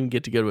house. You didn't even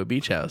get to go to a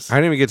beach house. I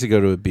didn't even get to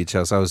go to a beach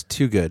house. I was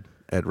too good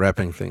at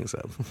wrapping things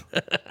up.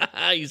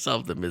 You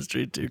solved the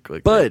mystery too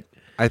quickly. But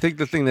I think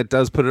the thing that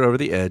does put it over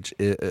the edge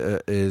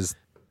is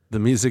the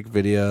music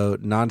video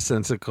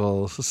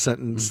nonsensical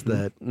sentence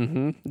that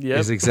Yep.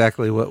 is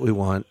exactly what we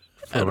want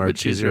Out from of our a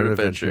Choose Your Own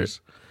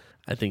Adventures.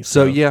 I think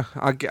So so. yeah,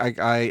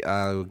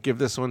 I'll give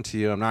this one to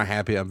you. I'm not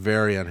happy. I'm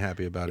very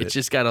unhappy about it. It's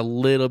just got a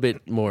little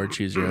bit more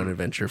choose your own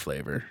adventure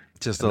flavor.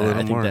 Just a And little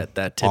I think more. that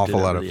tipped Awful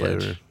it lot over of the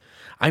edge. flavor.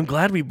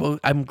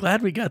 I'm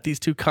glad we got these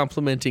two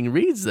complimenting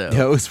reads though.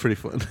 Yeah, it was pretty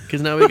fun.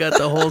 Because now we got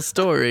the whole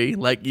story.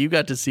 Like you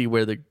got to see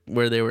where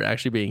they were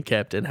actually being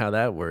kept and how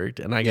that worked,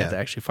 and I got Yeah. to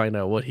actually find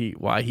out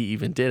why he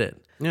even did it.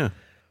 Yeah.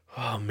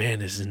 Oh man,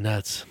 this is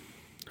nuts.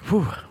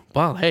 Whew.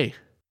 Well, hey,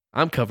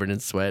 I'm covered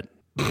in sweat.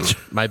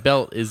 My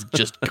belt is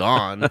just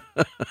gone.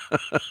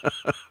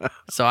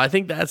 So I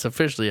think that's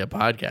officially a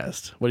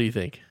podcast. What do you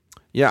think?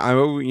 Yeah,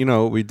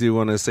 we do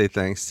want to say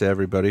thanks to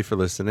everybody for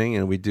listening,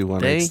 and we do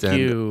want to Thank extend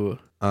you.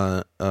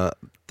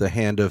 the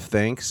hand of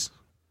thanks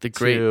The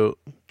great to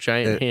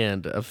giant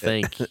hand of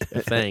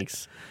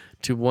thanks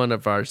to one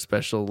of our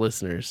special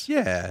listeners.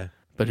 yeah.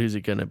 But who's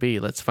it going to be?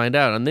 Let's find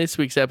out on this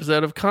week's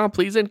episode of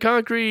Complees and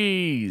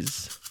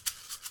Concrees.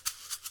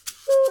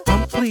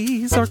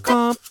 Complees are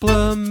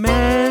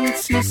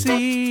compliments, you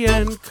see,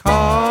 and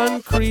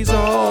concretes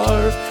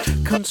are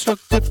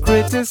constructive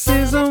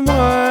criticism.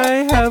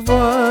 Why have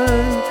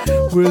one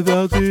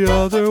without the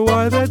other?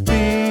 Why that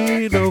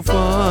be no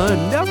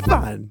fun? No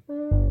fun.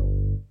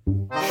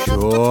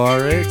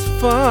 Sure, it's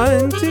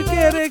fun to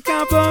get a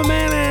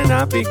compliment and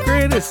not be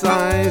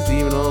criticized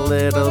even a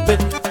little bit.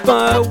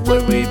 But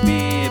would we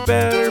be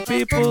better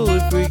people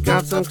if we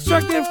got some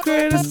constructive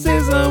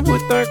criticism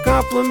with our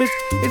compliments?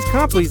 It's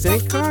Complees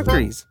and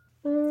Concretes.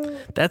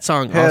 That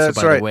song Yeah, also,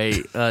 that's by right. the way,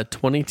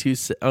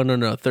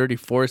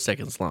 34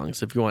 seconds long.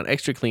 So if you want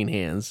extra clean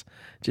hands,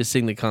 just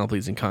sing the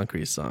Complees and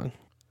Concretes song.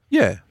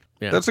 Yeah.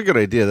 Yeah. That's a good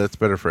idea. That's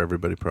better for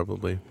everybody,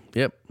 probably.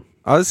 Yep.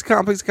 This is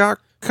Complees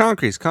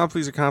Concretes.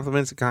 Complees are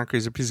compliments, and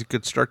concretes are a piece of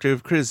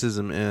constructive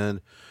criticism. And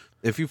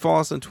if you follow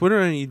us on Twitter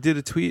and you did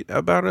a tweet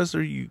about us,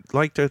 or you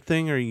liked our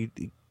thing, or you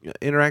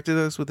interacted with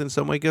us in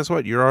some way, guess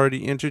what? You're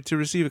already entered to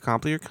receive a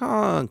Complete or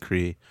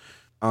Concrete.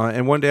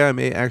 And one day I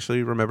may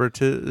actually remember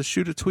to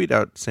shoot a tweet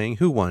out saying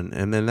who won,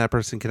 and then that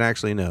person can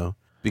actually know,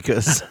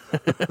 because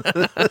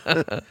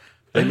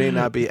they may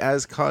not be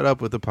as caught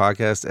up with the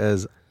podcast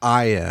as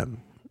I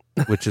am,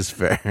 which is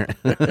fair.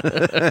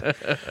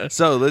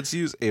 So let's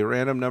use a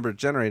random number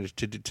generator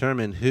to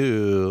determine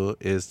who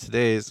is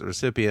today's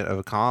recipient of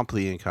a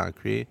Complete and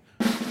Concrete.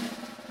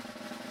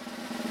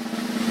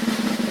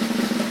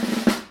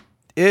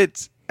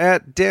 It's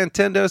at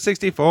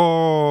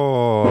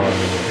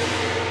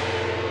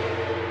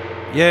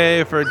Dantendo64.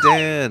 Yay for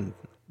Dan.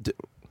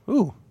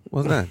 Ooh,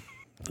 what was that?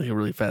 Like a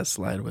really fast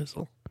slide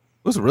whistle.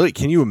 Was it really?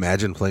 Can you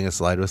imagine playing a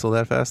slide whistle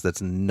that fast?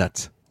 That's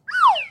nuts.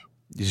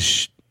 You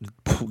just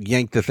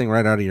yank the thing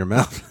right out of your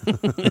mouth.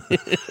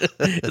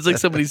 It's like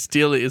somebody's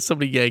stealing. It's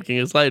somebody yanking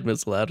a slide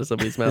whistle out of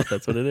somebody's mouth.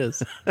 That's what it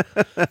is.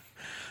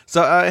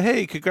 So,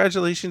 hey,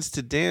 congratulations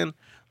to Dan.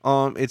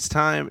 It's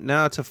time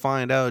now to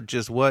find out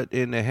just what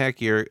in the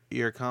heck your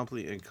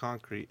Complete and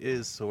Concrete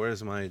is. So,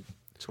 where's my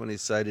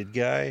 20-sided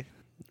guy?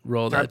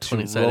 Roll that Time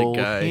to 20-sided roll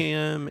guy.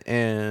 him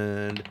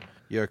and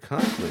your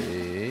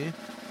Complete.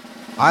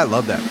 I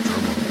love that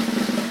drum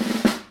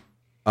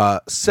roll.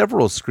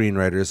 Several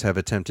screenwriters have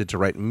attempted to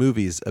write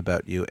movies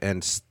about you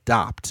and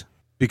stopped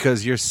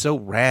because you're so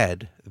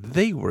rad.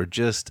 They were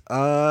just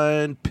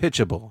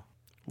unpitchable.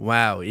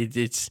 Wow,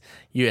 it's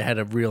you had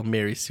a real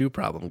Mary Sue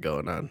problem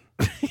going on.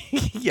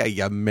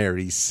 Yeah,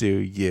 Mary Sue,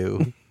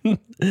 you.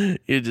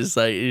 You're just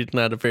like you're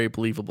not a very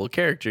believable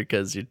character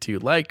because you're too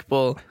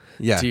likable,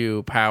 Yeah.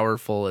 too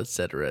powerful,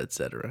 etc.,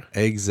 etc.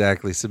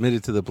 Exactly.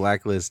 Submitted to the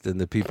blacklist, and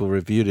the people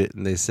reviewed it,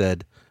 and they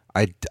said,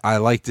 I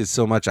liked it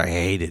so much, I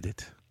hated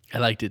it. I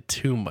liked it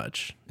too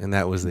much. And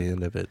that was the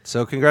end of it.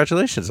 So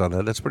congratulations on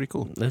that. That's pretty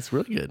cool. That's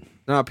really good.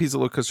 Now, a little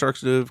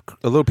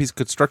piece of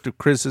constructive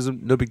criticism,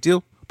 no big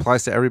deal.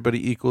 Applies to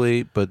everybody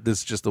equally, but this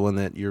is just the one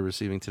that you're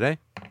receiving today.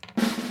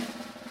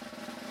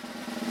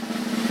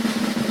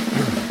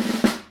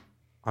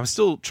 I'm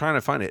still trying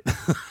to find it.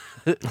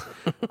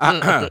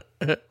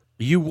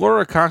 You wore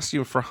a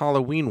costume for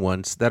Halloween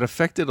once that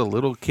affected a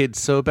little kid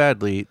so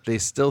badly, they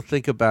still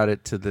think about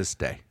it to this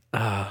day.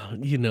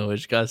 You know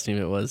which costume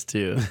it was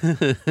too.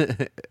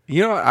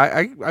 You know,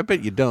 I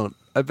bet you don't.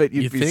 I bet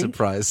you'd You be think?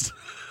 surprised.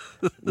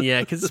 Yeah,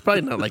 because it's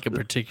probably not like a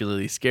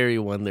particularly scary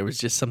one. There was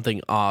just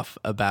something off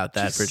about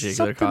that particular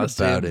Something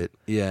costume. about it.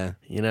 Yeah.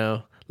 You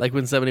know, like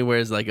when somebody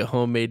wears like a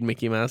homemade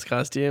Mickey Mouse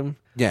costume,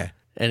 Yeah.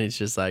 and it's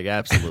just like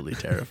absolutely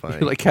terrifying.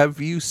 Like, have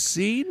you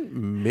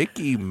seen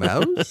Mickey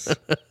Mouse?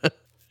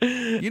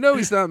 You know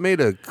he's not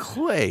made of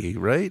clay,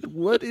 right?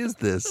 What is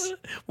this?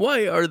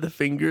 Why are the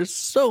fingers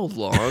so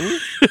long?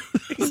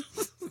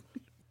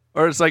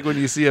 Or it's like when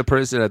you see a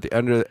person at the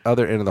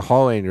other end of the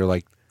hallway and you're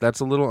like, that's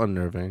a little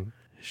unnerving.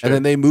 Sure. And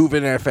then they move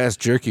in a fast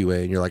jerky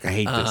way and you're like, I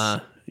hate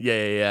this.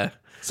 Yeah.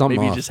 Something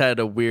Maybe off. you just had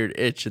a weird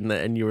itch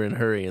and you were in a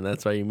hurry and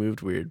that's why you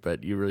moved weird,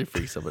 but you really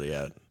freaked somebody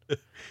out.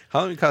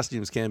 Halloween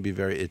costumes can be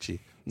very itchy.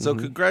 So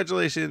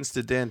congratulations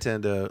to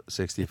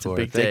Dantendo64.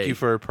 big Thank day. you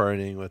for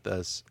partying with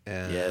us.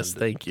 And Yes,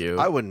 thank you.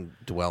 I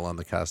wouldn't dwell on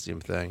the costume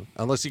thing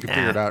unless you can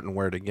figure it out and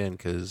wear it again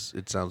because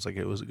it sounds like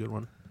it was a good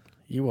one.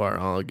 You are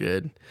all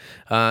good.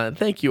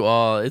 Thank you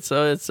all. It's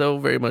so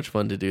very much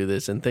fun to do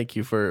this, and thank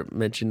you for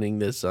mentioning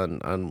this on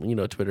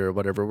Twitter or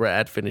whatever. We're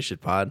at Finish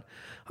It Pod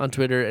on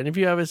Twitter, and if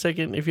you have a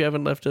second, if you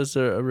haven't left us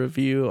a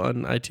review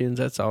on iTunes,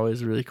 that's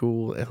always really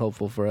cool and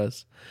helpful for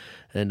us.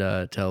 And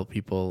tell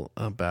people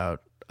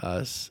about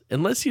us,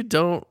 unless you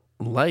don't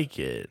like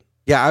it.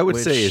 Yeah, I would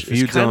Which say if is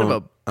you kind don't,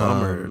 of a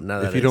bummer now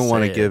if that you I don't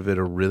want say to it. give it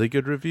a really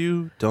good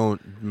review,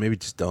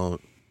 just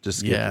don't.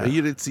 Just skip. Yeah.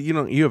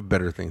 You have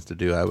better things to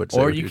do. I would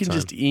say, Or with you your can time.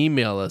 just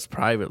email us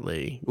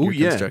privately Ooh, your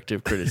yeah.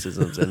 constructive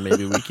criticisms, and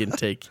maybe we can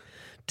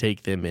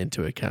take them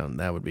into account.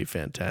 That would be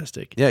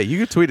fantastic. Yeah, you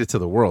could tweet it to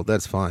the world.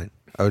 That's fine.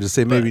 I would just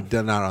say maybe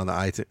not on the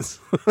iTunes.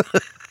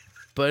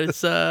 But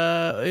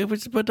it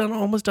was done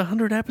almost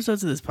 100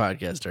 episodes of this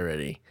podcast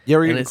already. Yeah,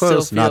 we're And getting it still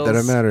close. Not that it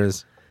feels-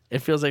 matters. It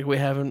feels like we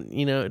haven't,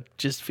 it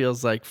just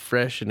feels like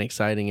fresh and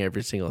exciting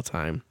every single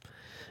time.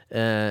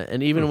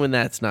 And even when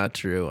that's not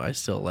true, I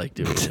still like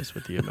doing this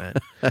with you,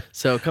 Matt.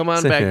 So come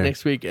on Same back here.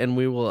 next week, and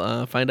we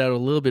will find out a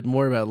little bit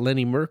more about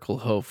Lenny Merkel,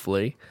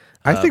 hopefully.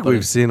 I think but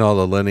we've seen all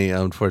the Lenny,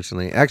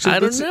 unfortunately. Actually, I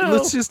don't know.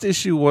 let's just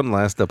issue one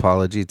last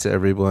apology to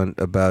everyone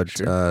about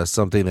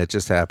something that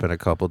just happened a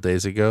couple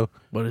days ago.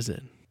 What is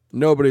it?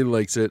 Nobody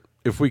likes it.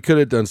 If we could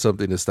have done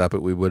something to stop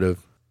it, we would have.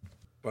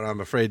 But I'm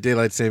afraid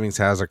daylight savings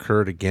has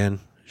occurred again.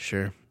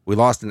 Sure. We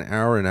lost an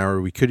hour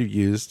we could have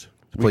used to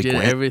We play did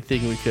Gwent.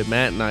 everything we could.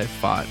 Matt and I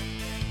fought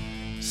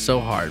so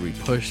hard. We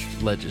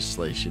pushed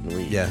legislation.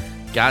 We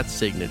got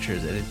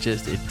signatures, and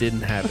it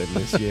didn't happen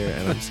this year,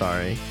 and I'm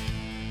sorry.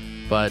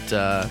 But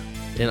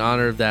in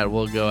honor of that,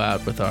 we'll go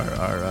out with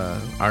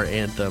our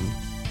anthem,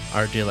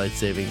 our daylight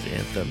savings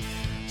anthem.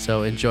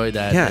 So enjoy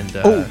that. Yeah.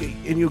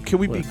 And, Can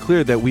we be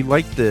clear that we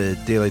like the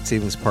daylight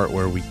savings part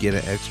where we get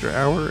an extra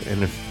hour,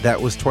 and if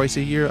that was twice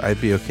a year, I'd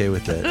be okay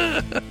with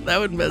that. that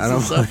would mess I don't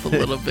us up a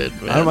little bit,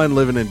 man. I don't mind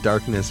living in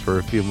darkness for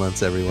a few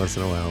months every once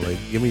in a while. Like,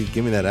 give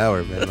me that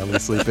hour, man. I'm gonna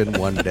sleep in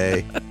one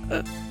day.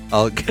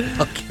 I'll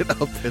get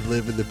up and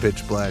live in the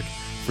pitch black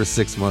for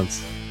 6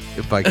 months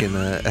if I can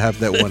have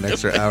that one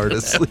extra hour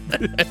to sleep.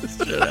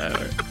 Extra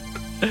hour.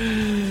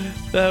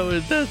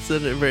 That's a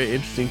very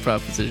interesting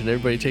proposition.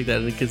 Everybody take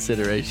that into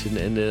consideration.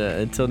 And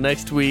until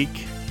next week,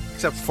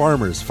 Except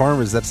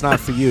farmers, that's not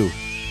for you.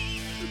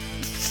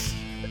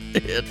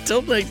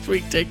 until next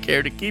week, take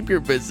care to keep your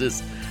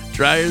business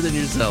drier than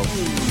yourself.